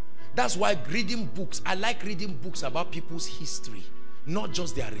 That's why reading books, I like reading books about people's history, not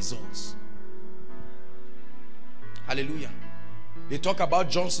just their results. Hallelujah. They talk about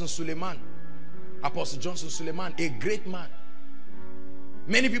Johnson Suleiman, Apostle Johnson Suleiman, a great man.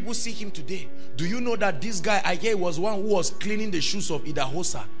 Many people see him today. Do you know that this guy, I hear, was one who was cleaning the shoes of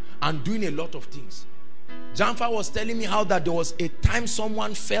Idahosa and doing a lot of things. Janfa was telling me how that there was a time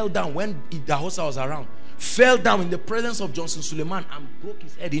someone fell down when Idahosa was around. Fell down in the presence of Johnson Suleiman and broke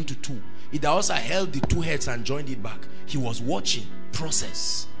his head into two. Idahosa held the two heads and joined it back. He was watching.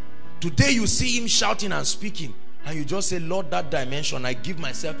 Process. Today you see him shouting and speaking, and you just say, Lord, that dimension, I give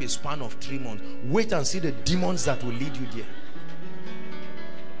myself a span of 3 months. Wait and see the demons that will lead you there.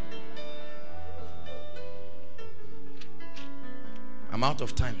 I'm out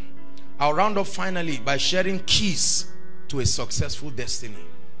of time. I'll round up finally by sharing keys to a successful destiny.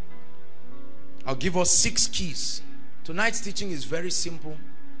 I'll give us 6 keys. Tonight's teaching is very simple,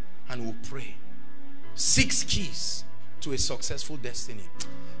 and we'll pray. 6 keys to a successful destiny.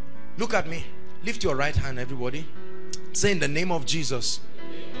 Look at me. Lift your right hand, everybody. Say, in the name of Jesus.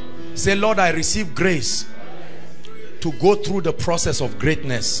 Say, Lord, I receive grace to go through the process of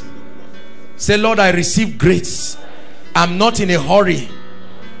greatness. Say, Lord, I receive grace. I'm not in a hurry.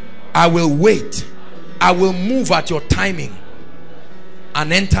 I will wait. I will move at your timing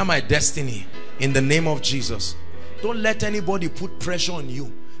and enter my destiny in the name of Jesus. Don't let anybody put pressure on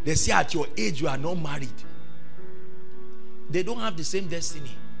you. They say at your age you are not married. They don't have the same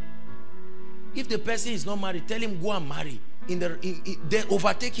destiny. If the person is not married, tell him go and marry. The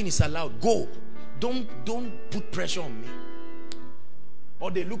overtaking is allowed. Go. Don't put pressure on me.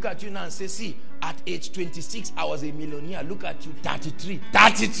 Or they look at you now and say, see, at age 26, I was a millionaire. Look at you, 33.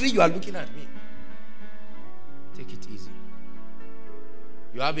 33, you are looking at me. Take it easy.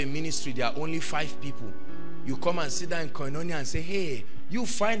 You have a ministry, there are only 5 people. You come and sit down in Koinonia and say, hey, you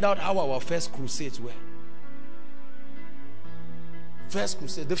find out how our first crusades were. First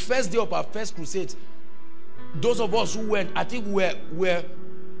crusade. The first day of our first crusade, those of us who went, I think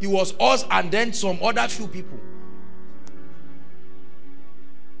it was us and then some other few people.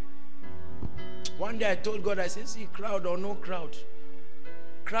 One day I told God, I said, see, crowd or no crowd.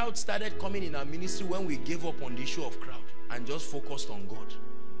 Crowd started coming in our ministry when we gave up on the issue of crowd and just focused on God.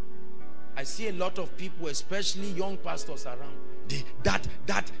 I see a lot of people, especially young pastors around.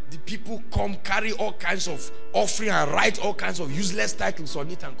 The people come, carry all kinds of offering and write all kinds of useless titles on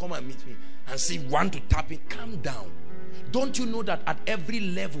it and come and meet me and say, want to tap it. Calm down. Don't you know that at every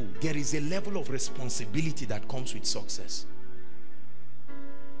level there is a level of responsibility that comes with success?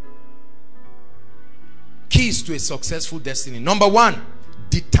 Keys to a successful destiny. Number 1,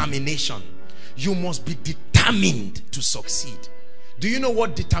 determination. You must be determined to succeed. Do you know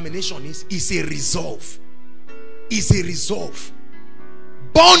what determination is? It's a resolve. It's a resolve.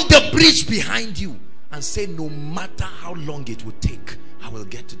 Burn the bridge behind you and say, no matter how long it will take, I will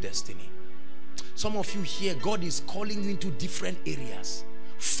get to destiny. Some of you here, God is calling you into different areas.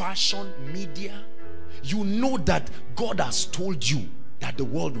 Fashion, media. You know that God has told you that the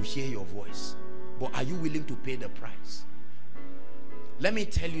world will hear your voice. But are you willing to pay the price? Let me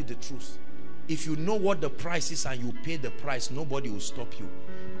tell you the truth. If you know what the price is and you pay the price, nobody will stop you.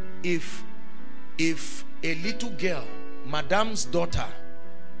 If a little girl, Madame's daughter,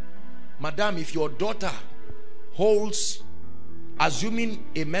 Madame, if your daughter holds, assuming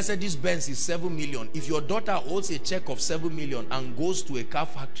a Mercedes Benz is 7 million, if your daughter holds a check of 7 million and goes to a car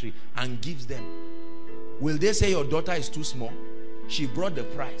factory and gives them, will they say your daughter is too small? She brought the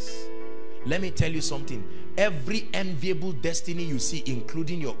price. Let me tell you something. Every enviable destiny you see,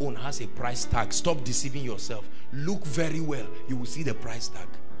 including your own, has a price tag. Stop deceiving yourself. Look very well. You will see the price tag.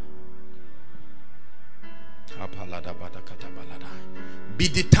 Be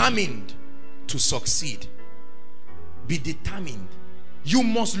determined to succeed. Be determined. You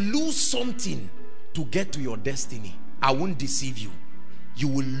must lose something to get to your destiny. I won't deceive you. You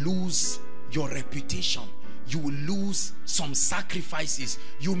will lose your reputation. You will lose some sacrifices.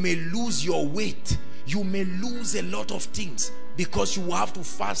 You may lose your weight. You may lose a lot of things because you will have to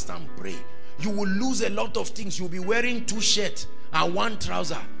fast and pray. You will lose a lot of things. You'll be wearing 2 shirts and 1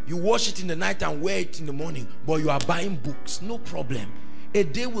 trouser. You wash it in the night and wear it in the morning, but you are buying books. No problem. A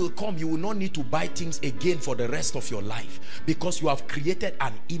day will come, you will not need to buy things again for the rest of your life because you have created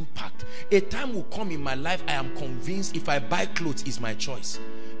an impact. A time will come in my life, I am convinced, if I buy clothes, it's my choice.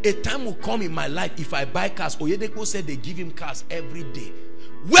 A time will come in my life, if I buy cars. Oyedepo said they give him cars every day.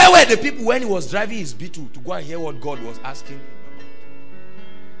 Where were the people when he was driving his B2 to go and hear what God was asking him about?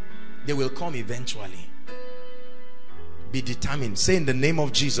 They will come eventually. Be determined. Say, in the name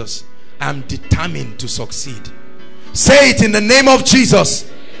of Jesus, I'm determined to succeed. Say it in the name of Jesus.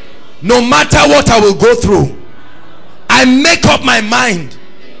 No matter what I will go through, I make up my mind.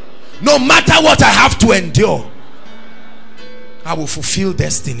 No matter what I have to endure, I will fulfill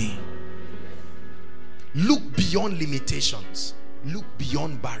destiny. Look beyond limitations. Look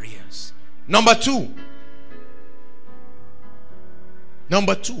beyond barriers. Number 2.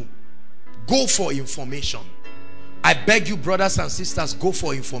 Go for information. I beg you, brothers and sisters, go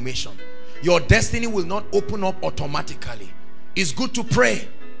for information. Your destiny will not open up automatically. It's good to pray.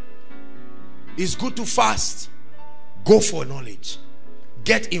 It's good to fast. Go for knowledge.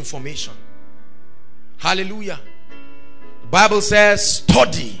 Get information. Hallelujah. The Bible says,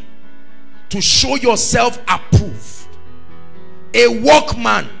 study to show yourself approved. A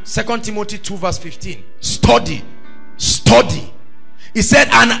workman, 2 Timothy 2 verse 15. Study. Study. He said,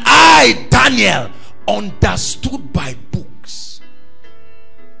 and I, Daniel, understood by books.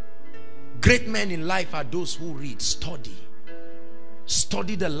 Great men in life are those who read. Study.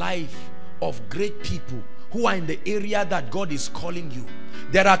 Study the life of great people who are in the area that God is calling you.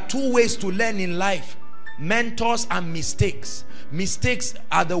 There are 2 ways to learn in life: mentors and mistakes. Mistakes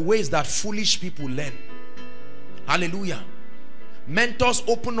are the ways that foolish people learn. Hallelujah. Mentors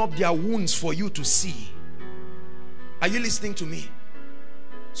open up their wounds for you to see. Are you listening to me?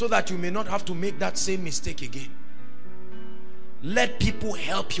 So that you may not have to make that same mistake again. Let people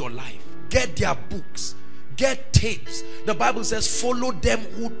help your life. Get their books. Get tapes. The Bible says, follow them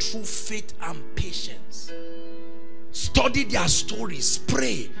who through faith and patience. Study their stories.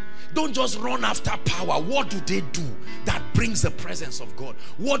 Pray. Don't just run after power. What do they do that brings the presence of God?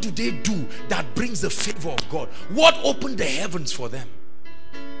 What do they do that brings the favor of God? What opened the heavens for them?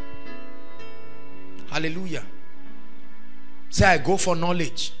 Hallelujah. Say, I go for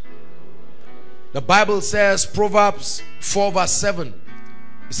knowledge. The Bible says, Proverbs 4 verse 7.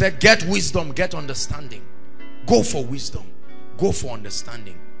 It said, get wisdom, get understanding. Go for wisdom. Go for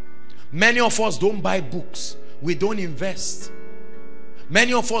understanding. Many of us don't buy books. We don't invest.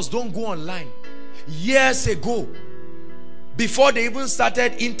 Many of us don't go online. Years ago, before they even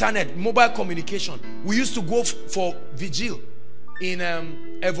started internet, mobile communication, we used to go for vigil in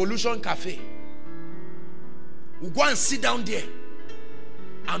Evolution Cafe. We'll go and sit down there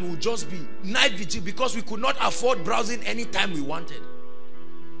and we'll just be night vigil because we could not afford browsing anytime we wanted.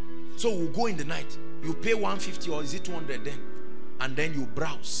 So we'll go in the night. You pay 150 or is it 200 then? And then you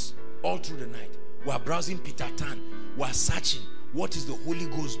browse all through the night. We are browsing Peter Tan. We are searching. What is the Holy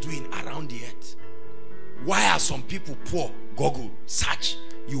Ghost doing around the earth? Why are some people poor? Google, search.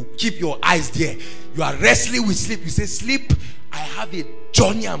 You keep your eyes there. You are wrestling with sleep. You say, sleep, I have a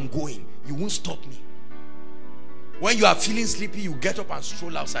journey I'm going. You won't stop me. When you are feeling sleepy, you get up and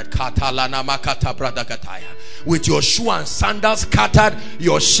stroll outside. With your shoe and sandals scattered,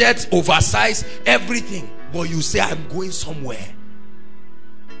 your shirt oversized, everything. But you say, I'm going somewhere.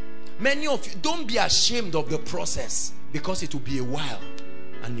 Many of you, don't be ashamed of the process, because it will be a while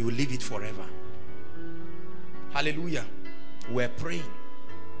and you will live it forever. Hallelujah. We're praying.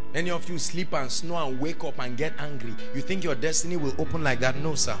 Many of you sleep and snore and wake up and get angry. You think your destiny will open like that?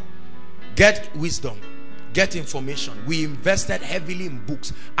 No, sir. Get wisdom. Get information. We invested heavily in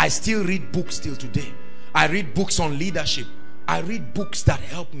books. I still read books till today. I read books on leadership. I read books that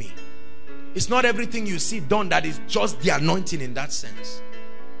help me. It's not everything you see done that is just the anointing in that sense.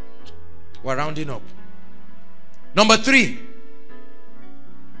 We're rounding up. Number 3.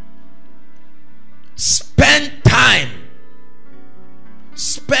 Spend time.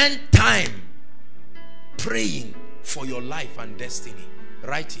 Spend time praying for your life and destiny.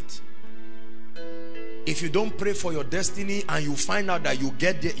 Write it. If you don't pray for your destiny and you find out that you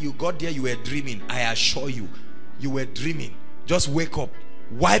got there, you were dreaming, I assure you, you were dreaming. Just wake up,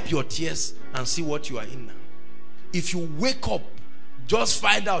 wipe your tears and see what you are in now. If you wake up, just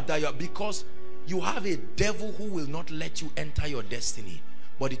find out that because you have a devil who will not let you enter your destiny.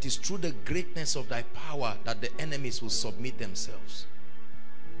 But it is through the greatness of thy power that the enemies will submit themselves.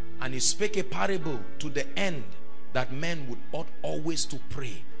 And he spake a parable to the end that men would ought always to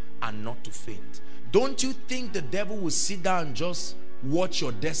pray and not to faint. Don't you think the devil will sit down and just watch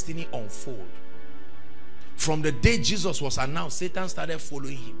your destiny unfold? From the day Jesus was announced, Satan started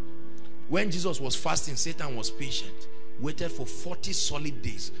following him. When Jesus was fasting, Satan was patient. Waited for 40 solid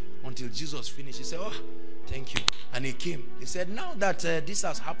days until Jesus finished. He said, oh, thank you. And he came. He said, now that this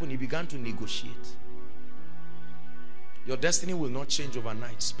has happened, he began to negotiate. Your destiny will not change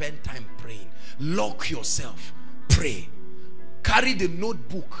overnight. Spend time praying. Lock yourself. Pray. Carry the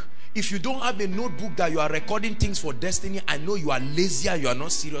notebook. If you don't have a notebook that you are recording things for destiny, I know you are lazy and you are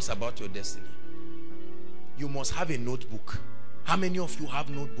not serious about your destiny. You must have a notebook. How many of you have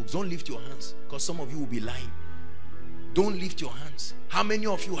notebooks? Don't lift your hands, because some of you will be lying. Don't lift your hands. How many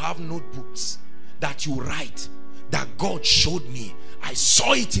of you have notebooks that you write, that God showed me? I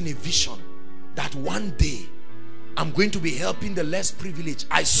saw it in a vision that one day I'm going to be helping the less privileged.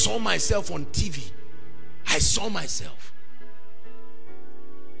 I saw myself on TV. I saw myself.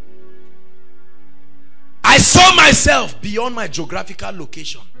 I saw myself beyond my geographical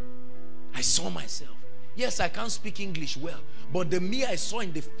location. I saw myself. Yes, I can't speak English well, but the me I saw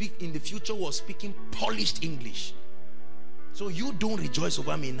in the future was speaking polished English. So you don't rejoice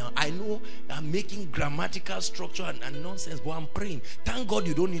over me now. I know I'm making grammatical structure and nonsense, but I'm praying. Thank God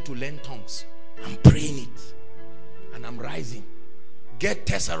you don't need to learn tongues. I'm praying it. And I'm rising. Get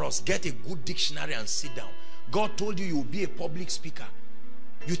thesaurus, get a good dictionary and sit down. God told you will be a public speaker.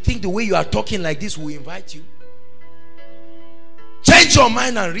 You think the way you are talking like this will invite you? Change your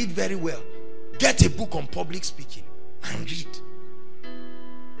mind and read very well. Get a book on public speaking and read.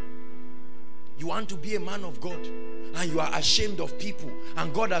 You want to be a man of God and you are ashamed of people,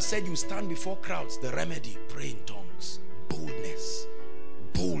 and God has said you stand before crowds. The remedy, pray in tongues. Boldness.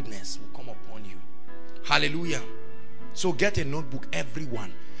 Boldness will come upon you. Hallelujah. So get a notebook,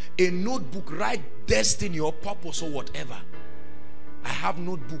 everyone. A notebook, write destiny or purpose or whatever. I have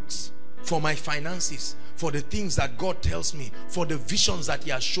notebooks for my finances, for the things that God tells me, for the visions that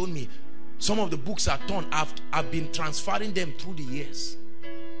he has shown me. Some of the books are torn. I've been transferring them through the years.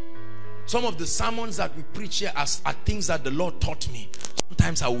 Some of the sermons that we preach here are things that the Lord taught me.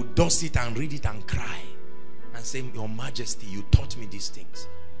 Sometimes I would dust it and read it and cry and say, Your Majesty, you taught me these things.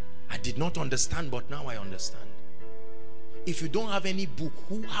 I did not understand, but now I understand. If you don't have any book,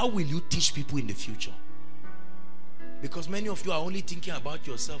 how will you teach people in the future? Because many of you are only thinking about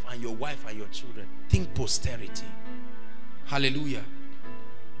yourself and your wife and your children. Think posterity. Hallelujah.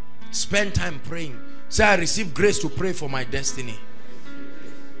 Spend time praying. Say, I receive grace to pray for my destiny.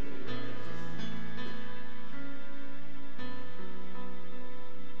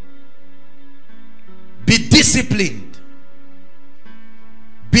 Be disciplined.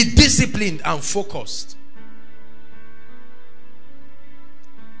 Be disciplined and focused.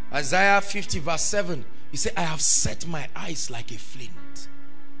 Isaiah 50 verse 7. He said, I have set my eyes like a flint.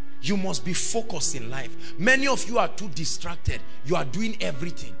 You must be focused in life. Many of you are too distracted. You are doing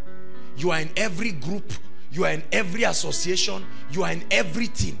everything. You are in every group. You are in every association. You are in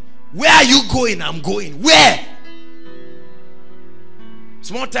everything. Where are you going? I'm going. Where?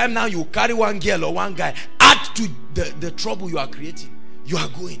 Small time now, you carry one girl or one guy. Add to the trouble you are creating. You are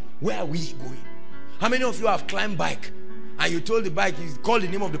going. Where are we going? How many of you have climbed bike? And you told the bike, you called the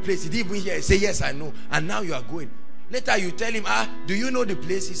name of the place. He didn't even hear. He said, yes, I know. And now you are going. Later you tell him, do you know the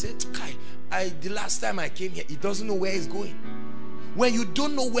place? He said, the last time I came here, he doesn't know where he's going. When you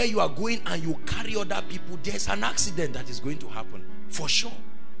don't know where you are going and you carry other people, there's an accident that is going to happen. For sure.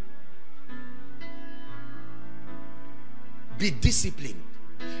 Be disciplined.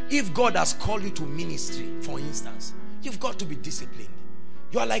 If God has called you to ministry, for instance, you've got to be disciplined.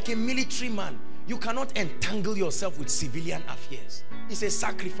 You are like a military man. You cannot entangle yourself with civilian affairs. It's a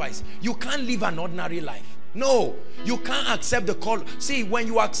sacrifice. You can't live an ordinary life. No, you can't accept the call. See, when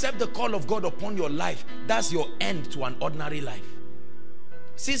you accept the call of God upon your life, that's your end to an ordinary life.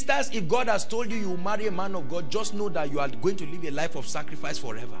 Sisters, if God has told you you marry a man of God, just know that you are going to live a life of sacrifice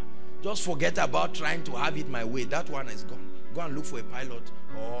forever. Just forget about trying to have it my way. That one is gone. Go and look for a pilot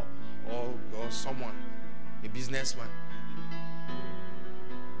or someone, a businessman.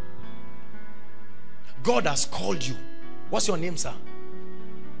 God has called you. What's your name, sir?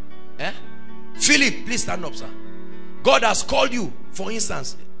 Philip, please stand up, sir. God has called you, for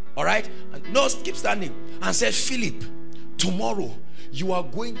instance, all right? No, keep standing. And said, Philip, tomorrow you are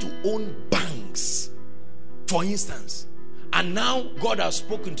going to own banks, for instance. And now God has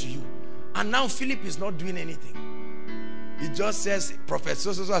spoken to you. And now Philip is not doing anything. He just says, Prophet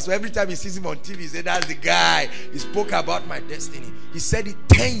so every time he sees him on TV, he said, that's the guy. He spoke about my destiny. He said it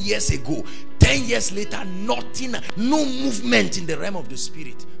 10 years ago. 10 years later, nothing, no movement in the realm of the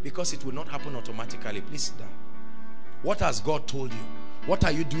spirit, because it will not happen automatically. Please sit down. What has God told you? What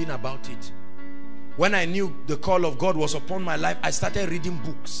are you doing about it? When I knew the call of God was upon my life, I started reading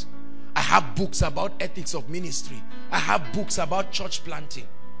books. I have books about ethics of ministry. I have books about church planting,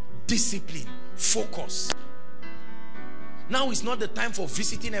 discipline, focus. Now it's not the time for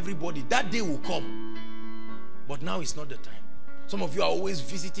visiting everybody. That day will come. But now it's not the time. Some of you are always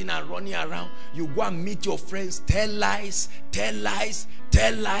visiting and running around. You go and meet your friends, tell lies, tell lies,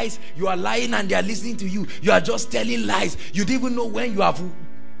 tell lies. You are lying and they are listening to you. You are just telling lies. You don't even know when you have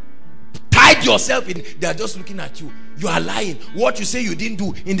tied yourself in. They are just looking at you. You are lying. What you say you didn't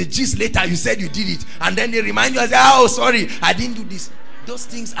do, in the gist later you said you did it. And then they remind you and say, oh sorry, I didn't do this. Those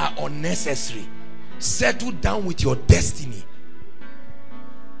things are unnecessary. Settle down with your destiny.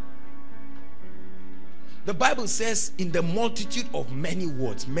 The Bible says, in the multitude of many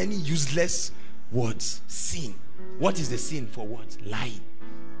words, many useless words, sin. What is the sin for words? Lying.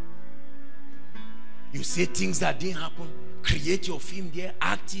 You say things that didn't happen. Create your film there,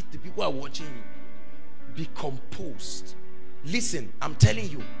 act it. The people are watching you. Be composed. Listen, I'm telling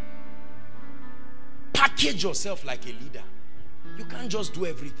you, package yourself like a leader. You can't just do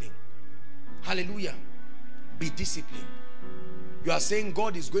everything. Hallelujah. Be disciplined. You are saying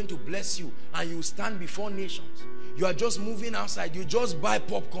God is going to bless you and you stand before nations. You are just moving outside. You just buy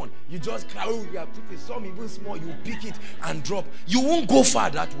popcorn. You just cry, oh, you are putting some even small. You pick it and drop. You won't go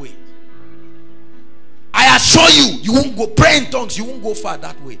far that way. I assure you, you won't go. Pray in tongues. You won't go far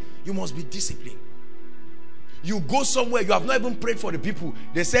that way. You must be disciplined. You go somewhere, you have not even prayed for the people.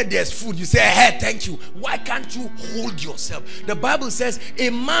 They said there's food. You say, hey, thank you. Why can't you hold yourself? The Bible says a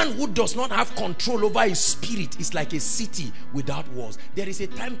man who does not have control over his spirit is like a city without walls. There is a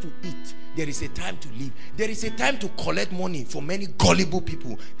time to eat. There is a time to live. There is a time to collect money for many gullible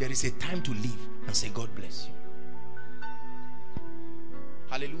people. There is a time to live and say, God bless you.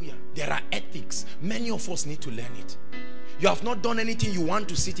 Hallelujah. There are ethics. Many of us need to learn it. You have not done anything, you want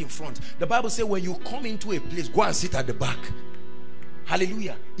to sit in front. The Bible says when you come into a place, go and sit at the back.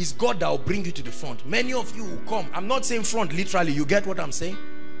 Hallelujah. It's God that will bring you to the front. Many of you will come. I'm not saying front literally. You get what I'm saying?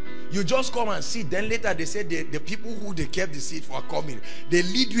 You just come and sit. Then later they say the people who they kept the seat for are coming. They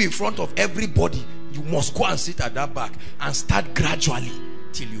lead you in front of everybody. You must go and sit at that back and start gradually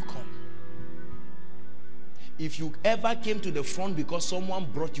till you come. If you ever came to the front because someone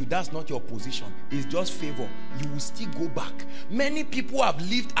brought you, that's not your position. It's just favor. You will still go back. Many people have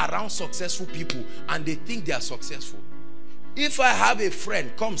lived around successful people and they think they are successful. If I have a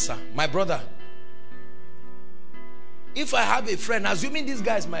friend, come sir, my brother. If I have a friend, assuming this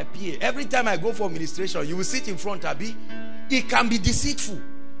guy is my PA, every time I go for administration, you will sit in front, Abi. It can be deceitful.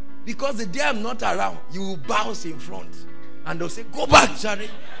 Because the day I'm not around, you will bounce in front. And they'll say, go back, Shari.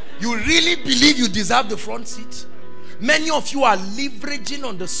 You really believe you deserve the front seat? Many of you are leveraging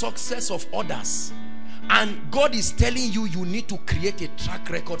on the success of others. And God is telling you, you need to create a track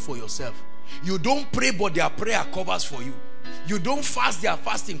record for yourself. You don't pray, but their prayer covers for you. You don't fast, their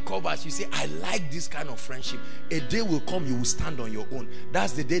fasting covers. You say, I like this kind of friendship. A day will come, you will stand on your own.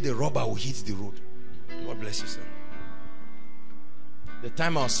 That's the day the rubber will hit the road. God bless you, sir. The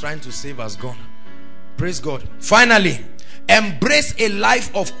time I was trying to save has gone. Praise God. Finally, embrace a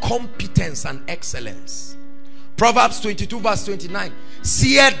life of competence and excellence. Proverbs 22 verse 29.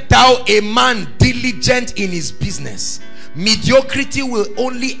 Seest thou a man diligent in his business? Mediocrity will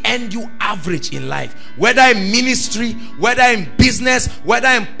only end you average in life. Whether in ministry, whether in business, whether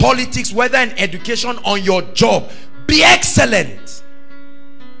in politics, whether in education, on your job. Be excellent.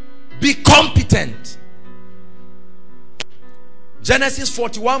 Be competent. Genesis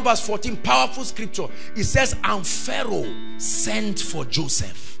 41 verse 14, powerful scripture. It says, and Pharaoh sent for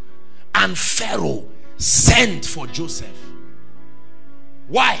Joseph. And Pharaoh sent for Joseph.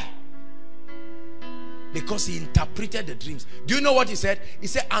 Why? Because he interpreted the dreams. Do you know what he said? He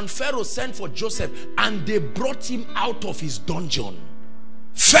said, and Pharaoh sent for Joseph, and they brought him out of his dungeon.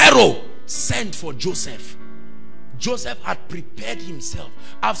 Pharaoh sent for Joseph. Joseph had prepared himself.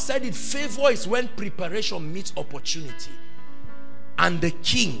 I've said it, favor is when preparation meets opportunity. And the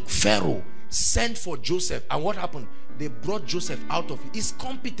king, Pharaoh, sent for Joseph. And what happened? They brought Joseph out of it. It's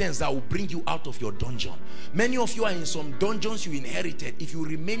competence that will bring you out of your dungeon. Many of you are in some dungeons you inherited. If you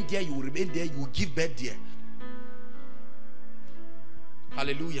remain there, you will remain there. You will give birth there.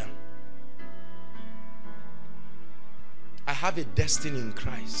 Hallelujah. I have a destiny in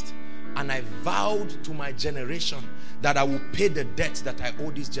Christ. And I vowed to my generation that I will pay the debt that I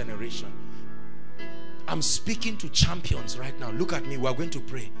owe this generation. I'm speaking to champions right now. Look at me. We are going to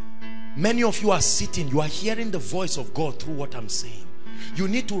pray. Many of you are sitting. You are hearing the voice of God through what I'm saying. You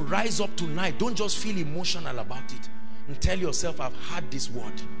need to rise up tonight. Don't just feel emotional about it. And tell yourself, I've heard this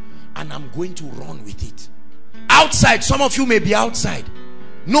word and I'm going to run with it. Outside, some of you may be outside.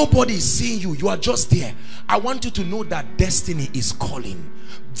 Nobody is seeing you. You are just there. I want you to know that destiny is calling.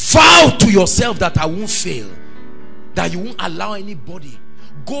 Vow to yourself that I won't fail. That you won't allow anybody.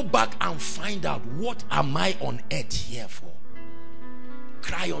 Go back and find out, what am I on earth here for?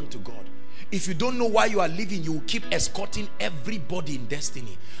 Cry unto God. If you don't know why you are living, you will keep escorting everybody in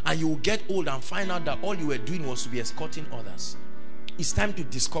destiny. And you will get old and find out that all you were doing was to be escorting others. It's time to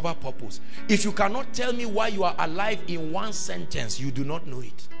discover purpose. If you cannot tell me why you are alive in one sentence, you do not know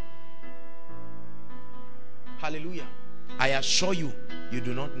it. Hallelujah. I assure you, you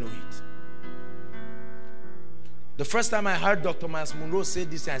do not know it. The first time I heard Dr. Miles Monroe say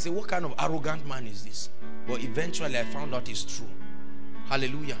this, I said, what kind of arrogant man is this? But eventually I found out it's true.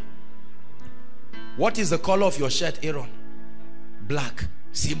 Hallelujah. What is the color of your shirt, Aaron? Black.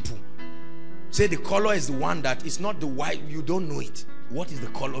 Simple. Say the color is the one that is not the white. You don't know it. What is the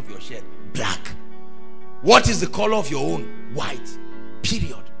color of your shirt? Black. What is the color of your own? White.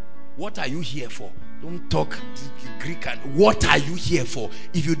 Period. What are you here for? Don't talk Greek. And what are you here for?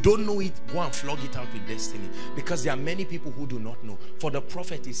 If you don't know it, go and flog it out with destiny. Because there are many people who do not know. For the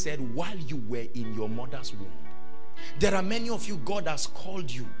prophet, he said, while you were in your mother's womb. There are many of you, God has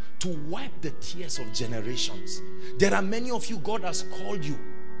called you to wipe the tears of generations. There are many of you, God has called you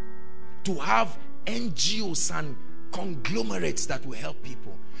to have NGOs and conglomerates that will help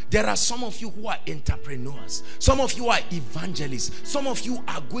people. There are some of you who are entrepreneurs. Some of you are evangelists. Some of you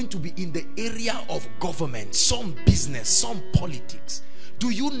are going to be in the area of government, some business, some politics. Do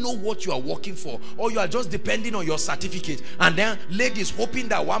you know what you are working for? Or you are just depending on your certificate, and then ladies hoping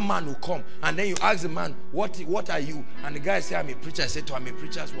that one man will come, and then you ask the man, what are you? And the guy say, I'm a preacher. I said to him, I'm a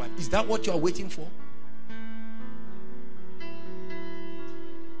preacher's wife. Is that what you are waiting for?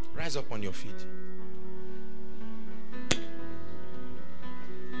 Rise up on your feet.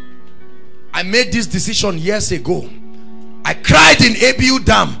 I made this decision years ago. I cried in ABU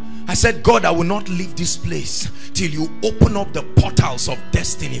Dam. I said, God, I will not leave this place till you open up the portals of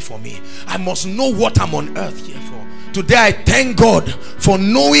destiny for me. I must know what I'm on earth here for. Today I thank God for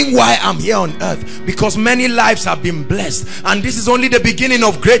knowing why I'm here on earth, because many lives have been blessed, and this is only the beginning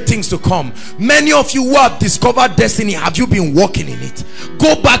of great things to come. Many of you who have discovered destiny, have you been walking in it?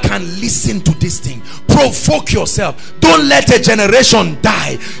 Go back and listen to this thing. Provoke yourself. Don't let a generation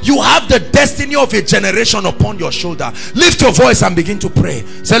die. You have the destiny of a generation upon your shoulder. Lift your voice and begin to pray.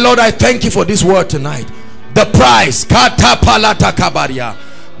 Say, Lord, I thank you for this word tonight. The price.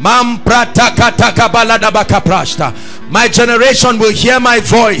 My generation will hear my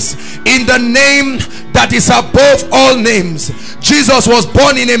voice in the name that is above all names. Jesus was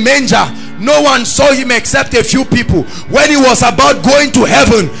born in a manger. No one saw him except a few people. When he was about going to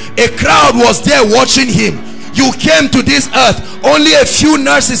heaven, a crowd was there watching him. You came to this earth, only a few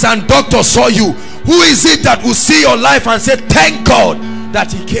nurses and doctors saw you. Who is it that will see your life and say, thank God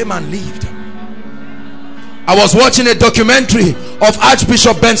that he came and lived? I was watching a documentary of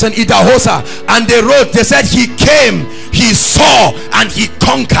Archbishop Benson Idahosa, and they said he came, he saw, and he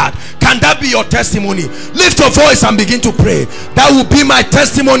conquered. Can that be your testimony? Lift your voice and begin to pray. That will be my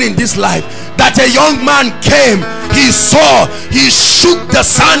testimony in this life, that a young man came, he saw, he shook the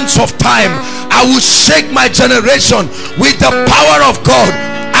sands of time. I will shake my generation with the power of God.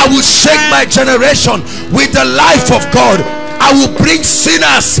 I will shake my generation with the life of God. I will bring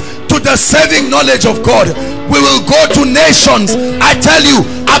sinners to the saving knowledge of God. We will go to nations. I tell you,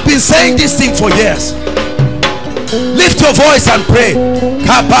 I've been saying this thing for years. Lift your voice and pray. We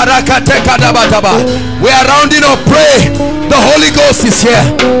are rounding up. Pray. The Holy Ghost is here.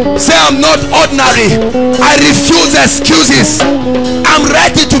 Say, I'm not ordinary. I refuse excuses. I'm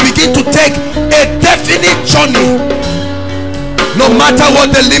ready to begin to take a definite journey. No matter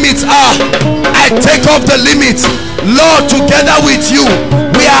what the limits are, I take off the limits. Lord, together with you,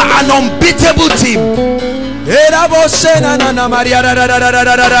 we are an unbeatable team. You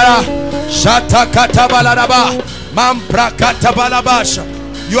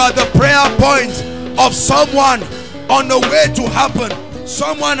are the prayer point of someone on the way to happen.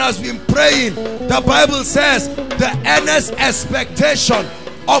 Someone has been praying. The Bible says the earnest expectation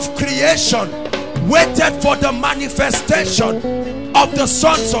of creation waited for the manifestation of the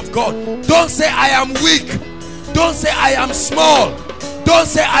sons of God. Don't say I am weak. Don't say I am small. Don't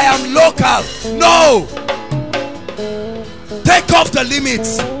say I am local. No. Take off the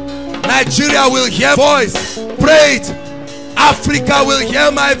limits. Nigeria will hear voice. Pray it. Africa will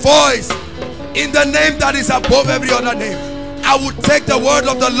hear my voice in the name that is above every other name. I will take the word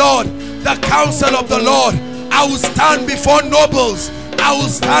of the Lord, the counsel of the Lord. I will stand before nobles. I will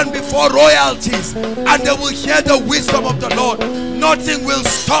stand before royalties, and they will hear the wisdom of the Lord. Nothing will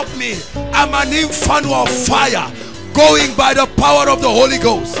stop me. I'm an inferno of fire, going by the power of the Holy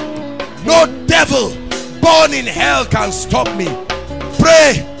Ghost. No devil born in hell can stop me.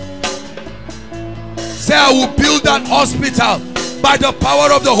 Pray. Say, I will build that hospital by the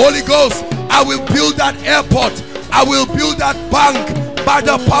power of the Holy Ghost. I will build that airport. I will build that bank by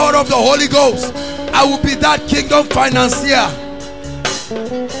the power of the Holy Ghost. I will be that kingdom financier.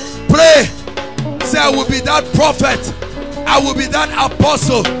 Pray. Say, I will be that prophet. I will be that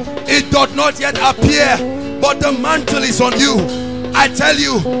apostle. It does not yet appear, but the mantle is on you. I tell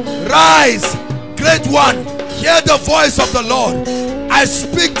you, rise, great one. Hear the voice of the Lord. I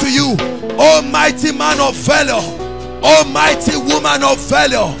speak to you, almighty man of valor, almighty woman of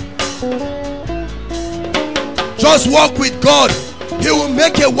valor. Just walk with God. He will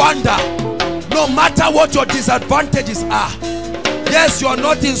make a wonder. No matter what your disadvantages are. Yes, you are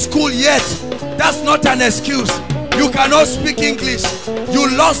not in school yet. That's not an excuse. You cannot speak English. You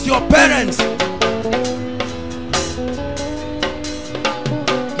lost your parents.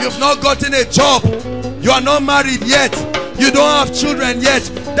 You've not gotten a job. You are not married yet. You don't have children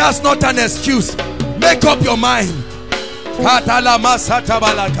yet. That's not an excuse. Make up your mind.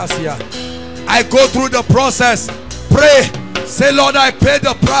 I go through the process. Pray. Say, Lord, I pay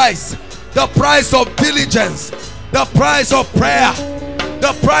the price. The price of diligence. The price of prayer.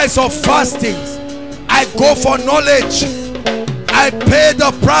 The price of fastings. I go for knowledge. I pay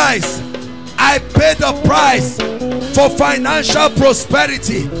the price. I pay the price for financial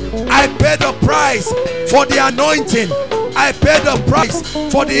prosperity. I pay the price for the anointing. I pay the price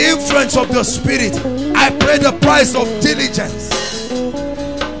for the influence of the Spirit. I pay the price of diligence.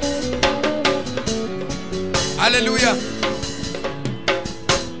 Hallelujah.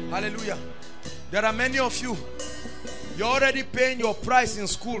 Hallelujah. There are many of you. You're already paying your price in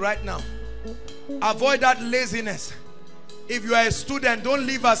school right now. Avoid that laziness. If you are a student, don't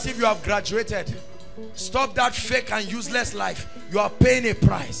live as if you have graduated. Stop that fake and useless life. You are paying a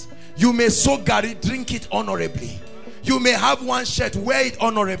price. You may soak gari, drink it honorably. You may have one shirt, wear it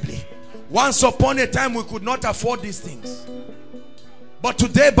honorably. Once upon a time we could not afford these things, but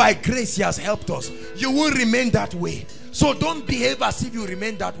today by grace he has helped us. You will remain that way. So don't behave as if you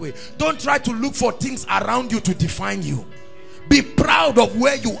remain that way. Don't try to look for things around you to define you. Be proud of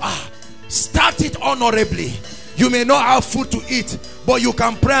where you are. Start it honorably. You may not have food to eat, but you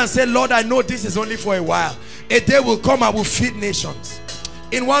can pray and say, Lord, I know this is only for a while. A day will come, I will feed nations.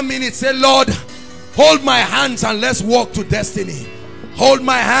 In 1 minute, say, Lord, hold my hands and let's walk to destiny. Hold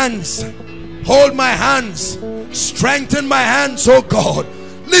my hands. Hold my hands. Strengthen my hands, oh God.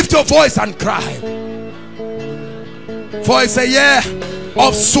 Lift your voice and cry. For it's a year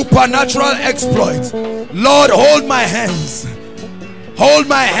of supernatural exploits. Lord, hold my hands. Hold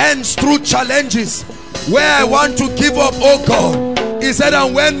my hands through challenges where I want to give up, oh God. He said,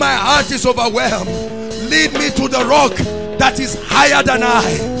 and when my heart is overwhelmed, lead me to the rock that is higher than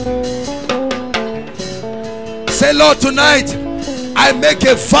I. Say, Lord, tonight I make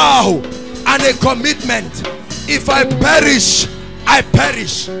a vow and a commitment. If I perish, I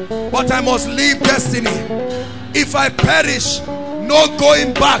perish, but I must leave destiny. If I perish, no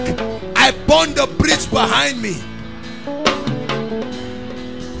going back. I burn the bridge behind me.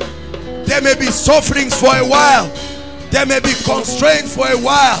 There may be sufferings for a while. There may be constraints for a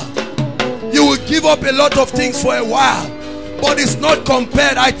while. You will give up a lot of things for a while, but it's not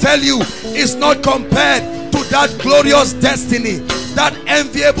compared, I tell you, it's not compared to that glorious destiny, that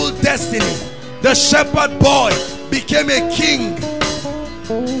enviable destiny. The shepherd boy became a king.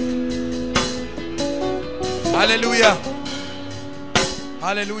 Hallelujah.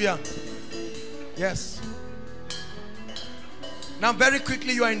 Hallelujah. Yes. Now very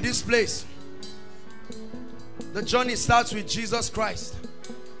quickly, you are in this place. The journey starts with Jesus Christ.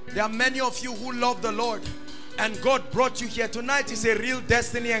 There are many of you who love the Lord and God brought you here. Tonight is a real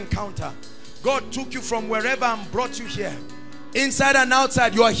destiny encounter. God took you from wherever and brought you here. Inside and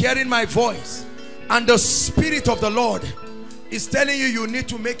outside, you are hearing my voice. And the Spirit of the Lord is telling you, you need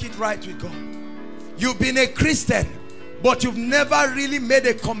to make it right with God. You've been a Christian, but you've never really made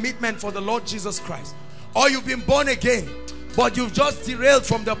a commitment for the Lord Jesus Christ. Or you've been born again, but you've just derailed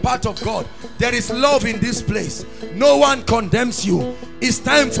from the path of God. There is love in this place. No one condemns you. It's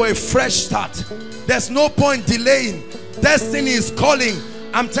time for a fresh start. There's no point delaying. Destiny is calling.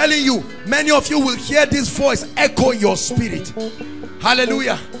 I'm telling you, many of you will hear this voice echo in your spirit.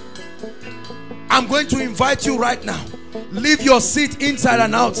 Hallelujah. I'm going to invite you right now. Leave your seat inside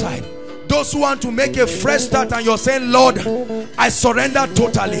and outside. Those who want to make a fresh start and you're saying, Lord, I surrender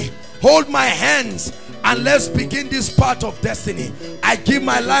totally. Hold my hands and let's begin this part of destiny. I give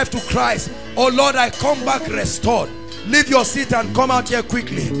my life to Christ. Oh Lord, I come back restored. Leave your seat and come out here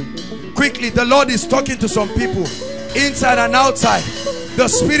quickly. Quickly, the Lord is talking to some people inside and outside. The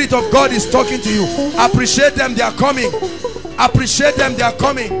Spirit of God is talking to you. Appreciate them, they are coming. Appreciate them, they are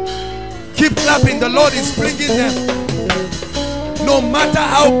coming. Keep clapping, the Lord is bringing them. No matter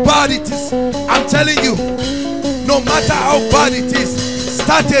how bad it is, I'm telling you, no matter how bad it is,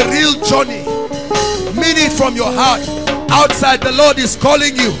 start a real journey. Mean it from your heart. Outside, the Lord is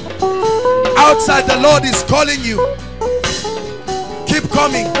calling you. Outside, the Lord is calling you. Keep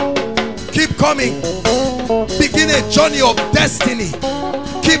coming. Keep coming. Begin a journey of destiny.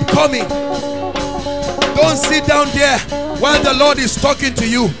 Keep coming. Don't sit down there while the Lord is talking to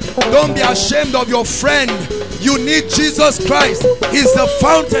you. Don't be ashamed of your friend. You need Jesus Christ. He's the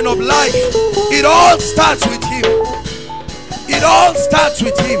fountain of life. It all starts with him. It all starts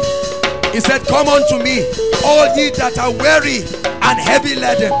with him. He said, come unto me, all ye that are weary and heavy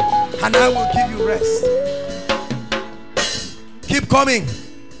laden, and I will give you rest. Keep coming.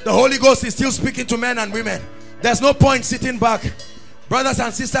 The Holy Ghost is still speaking to men and women. There's no point sitting back. Brothers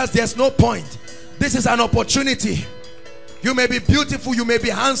and sisters, there's no point. This is an opportunity. You may be beautiful, you may be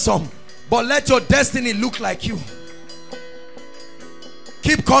handsome, but let your destiny look like you.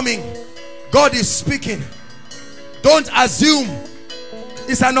 Keep coming. God is speaking. Don't assume.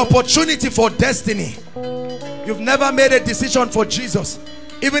 It's an opportunity for destiny. You've never made a decision for Jesus.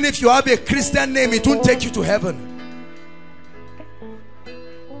 Even if you have a Christian name, it won't take you to heaven.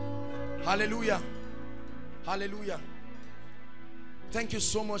 Hallelujah. Hallelujah. Thank you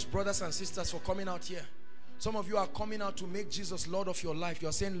so much, brothers and sisters, for coming out here. Some of you are coming out to make Jesus Lord of your life.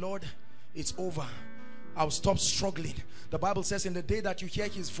 You're saying, Lord, it's over. I'll stop struggling. The Bible says, in the day that you hear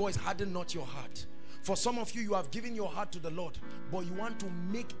his voice, harden not your heart. For some of you, you have given your heart to the Lord, but you want to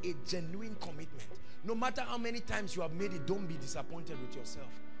make a genuine commitment. No matter how many times you have made it, don't be disappointed with yourself.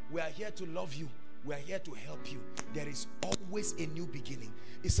 We are here to love you. We are here to help you. There is always a new beginning.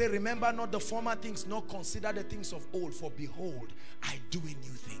 He said, remember not the former things, nor consider the things of old, for behold, I do a new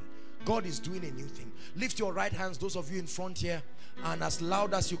thing. God is doing a new thing. Lift your right hands, those of you in front here, and as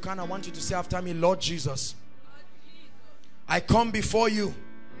loud as you can, I want you to say after me, Lord Jesus, I come before you.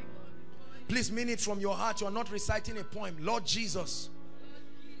 Please mean it from your heart. You are not reciting a poem. Lord Jesus,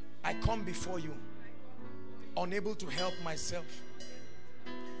 I come before you, unable to help myself.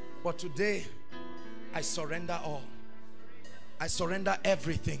 But today, I surrender all. I surrender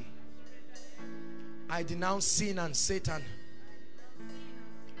everything. I denounce sin and Satan.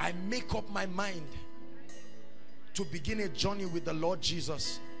 I make up my mind to begin a journey with the Lord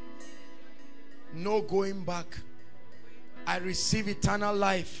Jesus. No going back. I receive eternal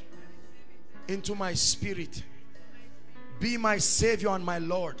life into my spirit. Be my Savior and my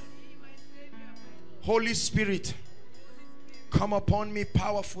Lord. Holy Spirit, come upon me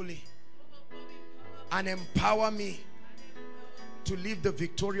powerfully and empower me to live the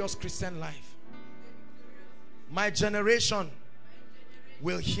victorious Christian life. My generation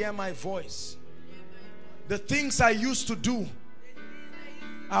will hear my voice. The things I used to do,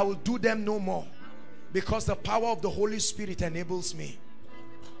 I will do them no more, because the power of the Holy Spirit enables me.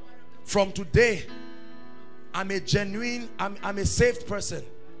 From today, I'm a saved person,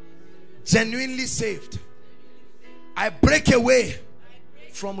 genuinely saved. I break away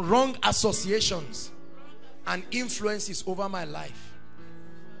from wrong associations and influences over my life.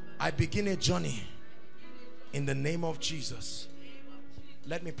 I begin a journey in the name of Jesus.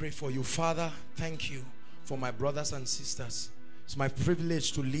 Let me pray for you. Father, thank you for my brothers and sisters. It's my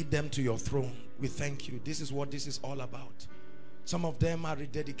privilege to lead them to your throne. We thank you. This is what this is all about. Some of them are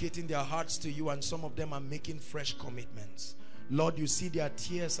rededicating their hearts to you, and some of them are making fresh commitments. Lord, you see their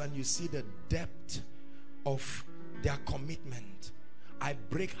tears and you see the depth of their commitment. I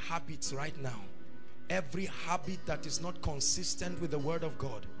break habits right now. Every habit that is not consistent with the word of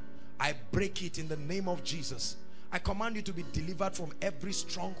God, I break it in the name of Jesus. I command you to be delivered from every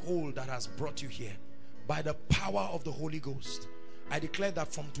stronghold that has brought you here by the power of the Holy Ghost. I declare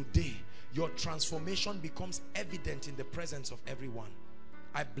that from today, your transformation becomes evident in the presence of everyone.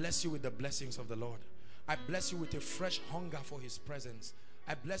 I bless you with the blessings of the Lord. I bless you with a fresh hunger for his presence.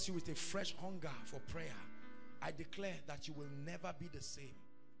 I bless you with a fresh hunger for prayer. I declare that you will never be the same.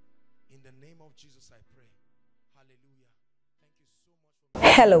 In the name of Jesus I pray. Hallelujah. Thank you so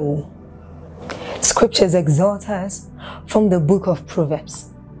much. Hello. Scriptures exhort us from the book of Proverbs.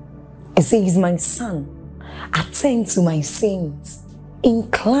 It says, my son, attend to my sayings.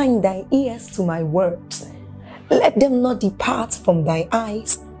 Incline thy ears to my words. Let them not depart from thy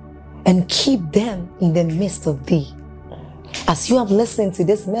eyes, and keep them in the midst of thee. As you have listened to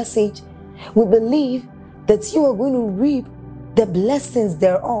this message, we believe that you are going to reap the blessings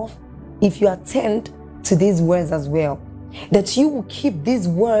thereof if you attend to these words as well. That you will keep these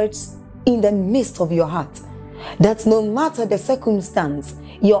words in the midst of your heart. That no matter the circumstance,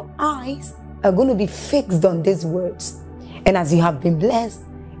 your eyes are going to be fixed on these words. And as you have been blessed,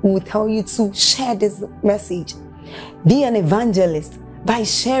 we will tell you to share this message. Be an evangelist by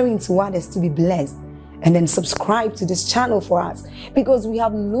sharing to others to be blessed. And then subscribe to this channel for us, because we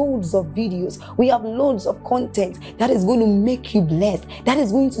have loads of videos, we have loads of content that is going to make you blessed, that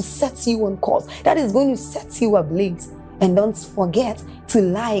is going to set you on course, that is going to set you ablaze. And don't forget to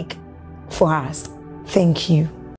like for us. Thank you.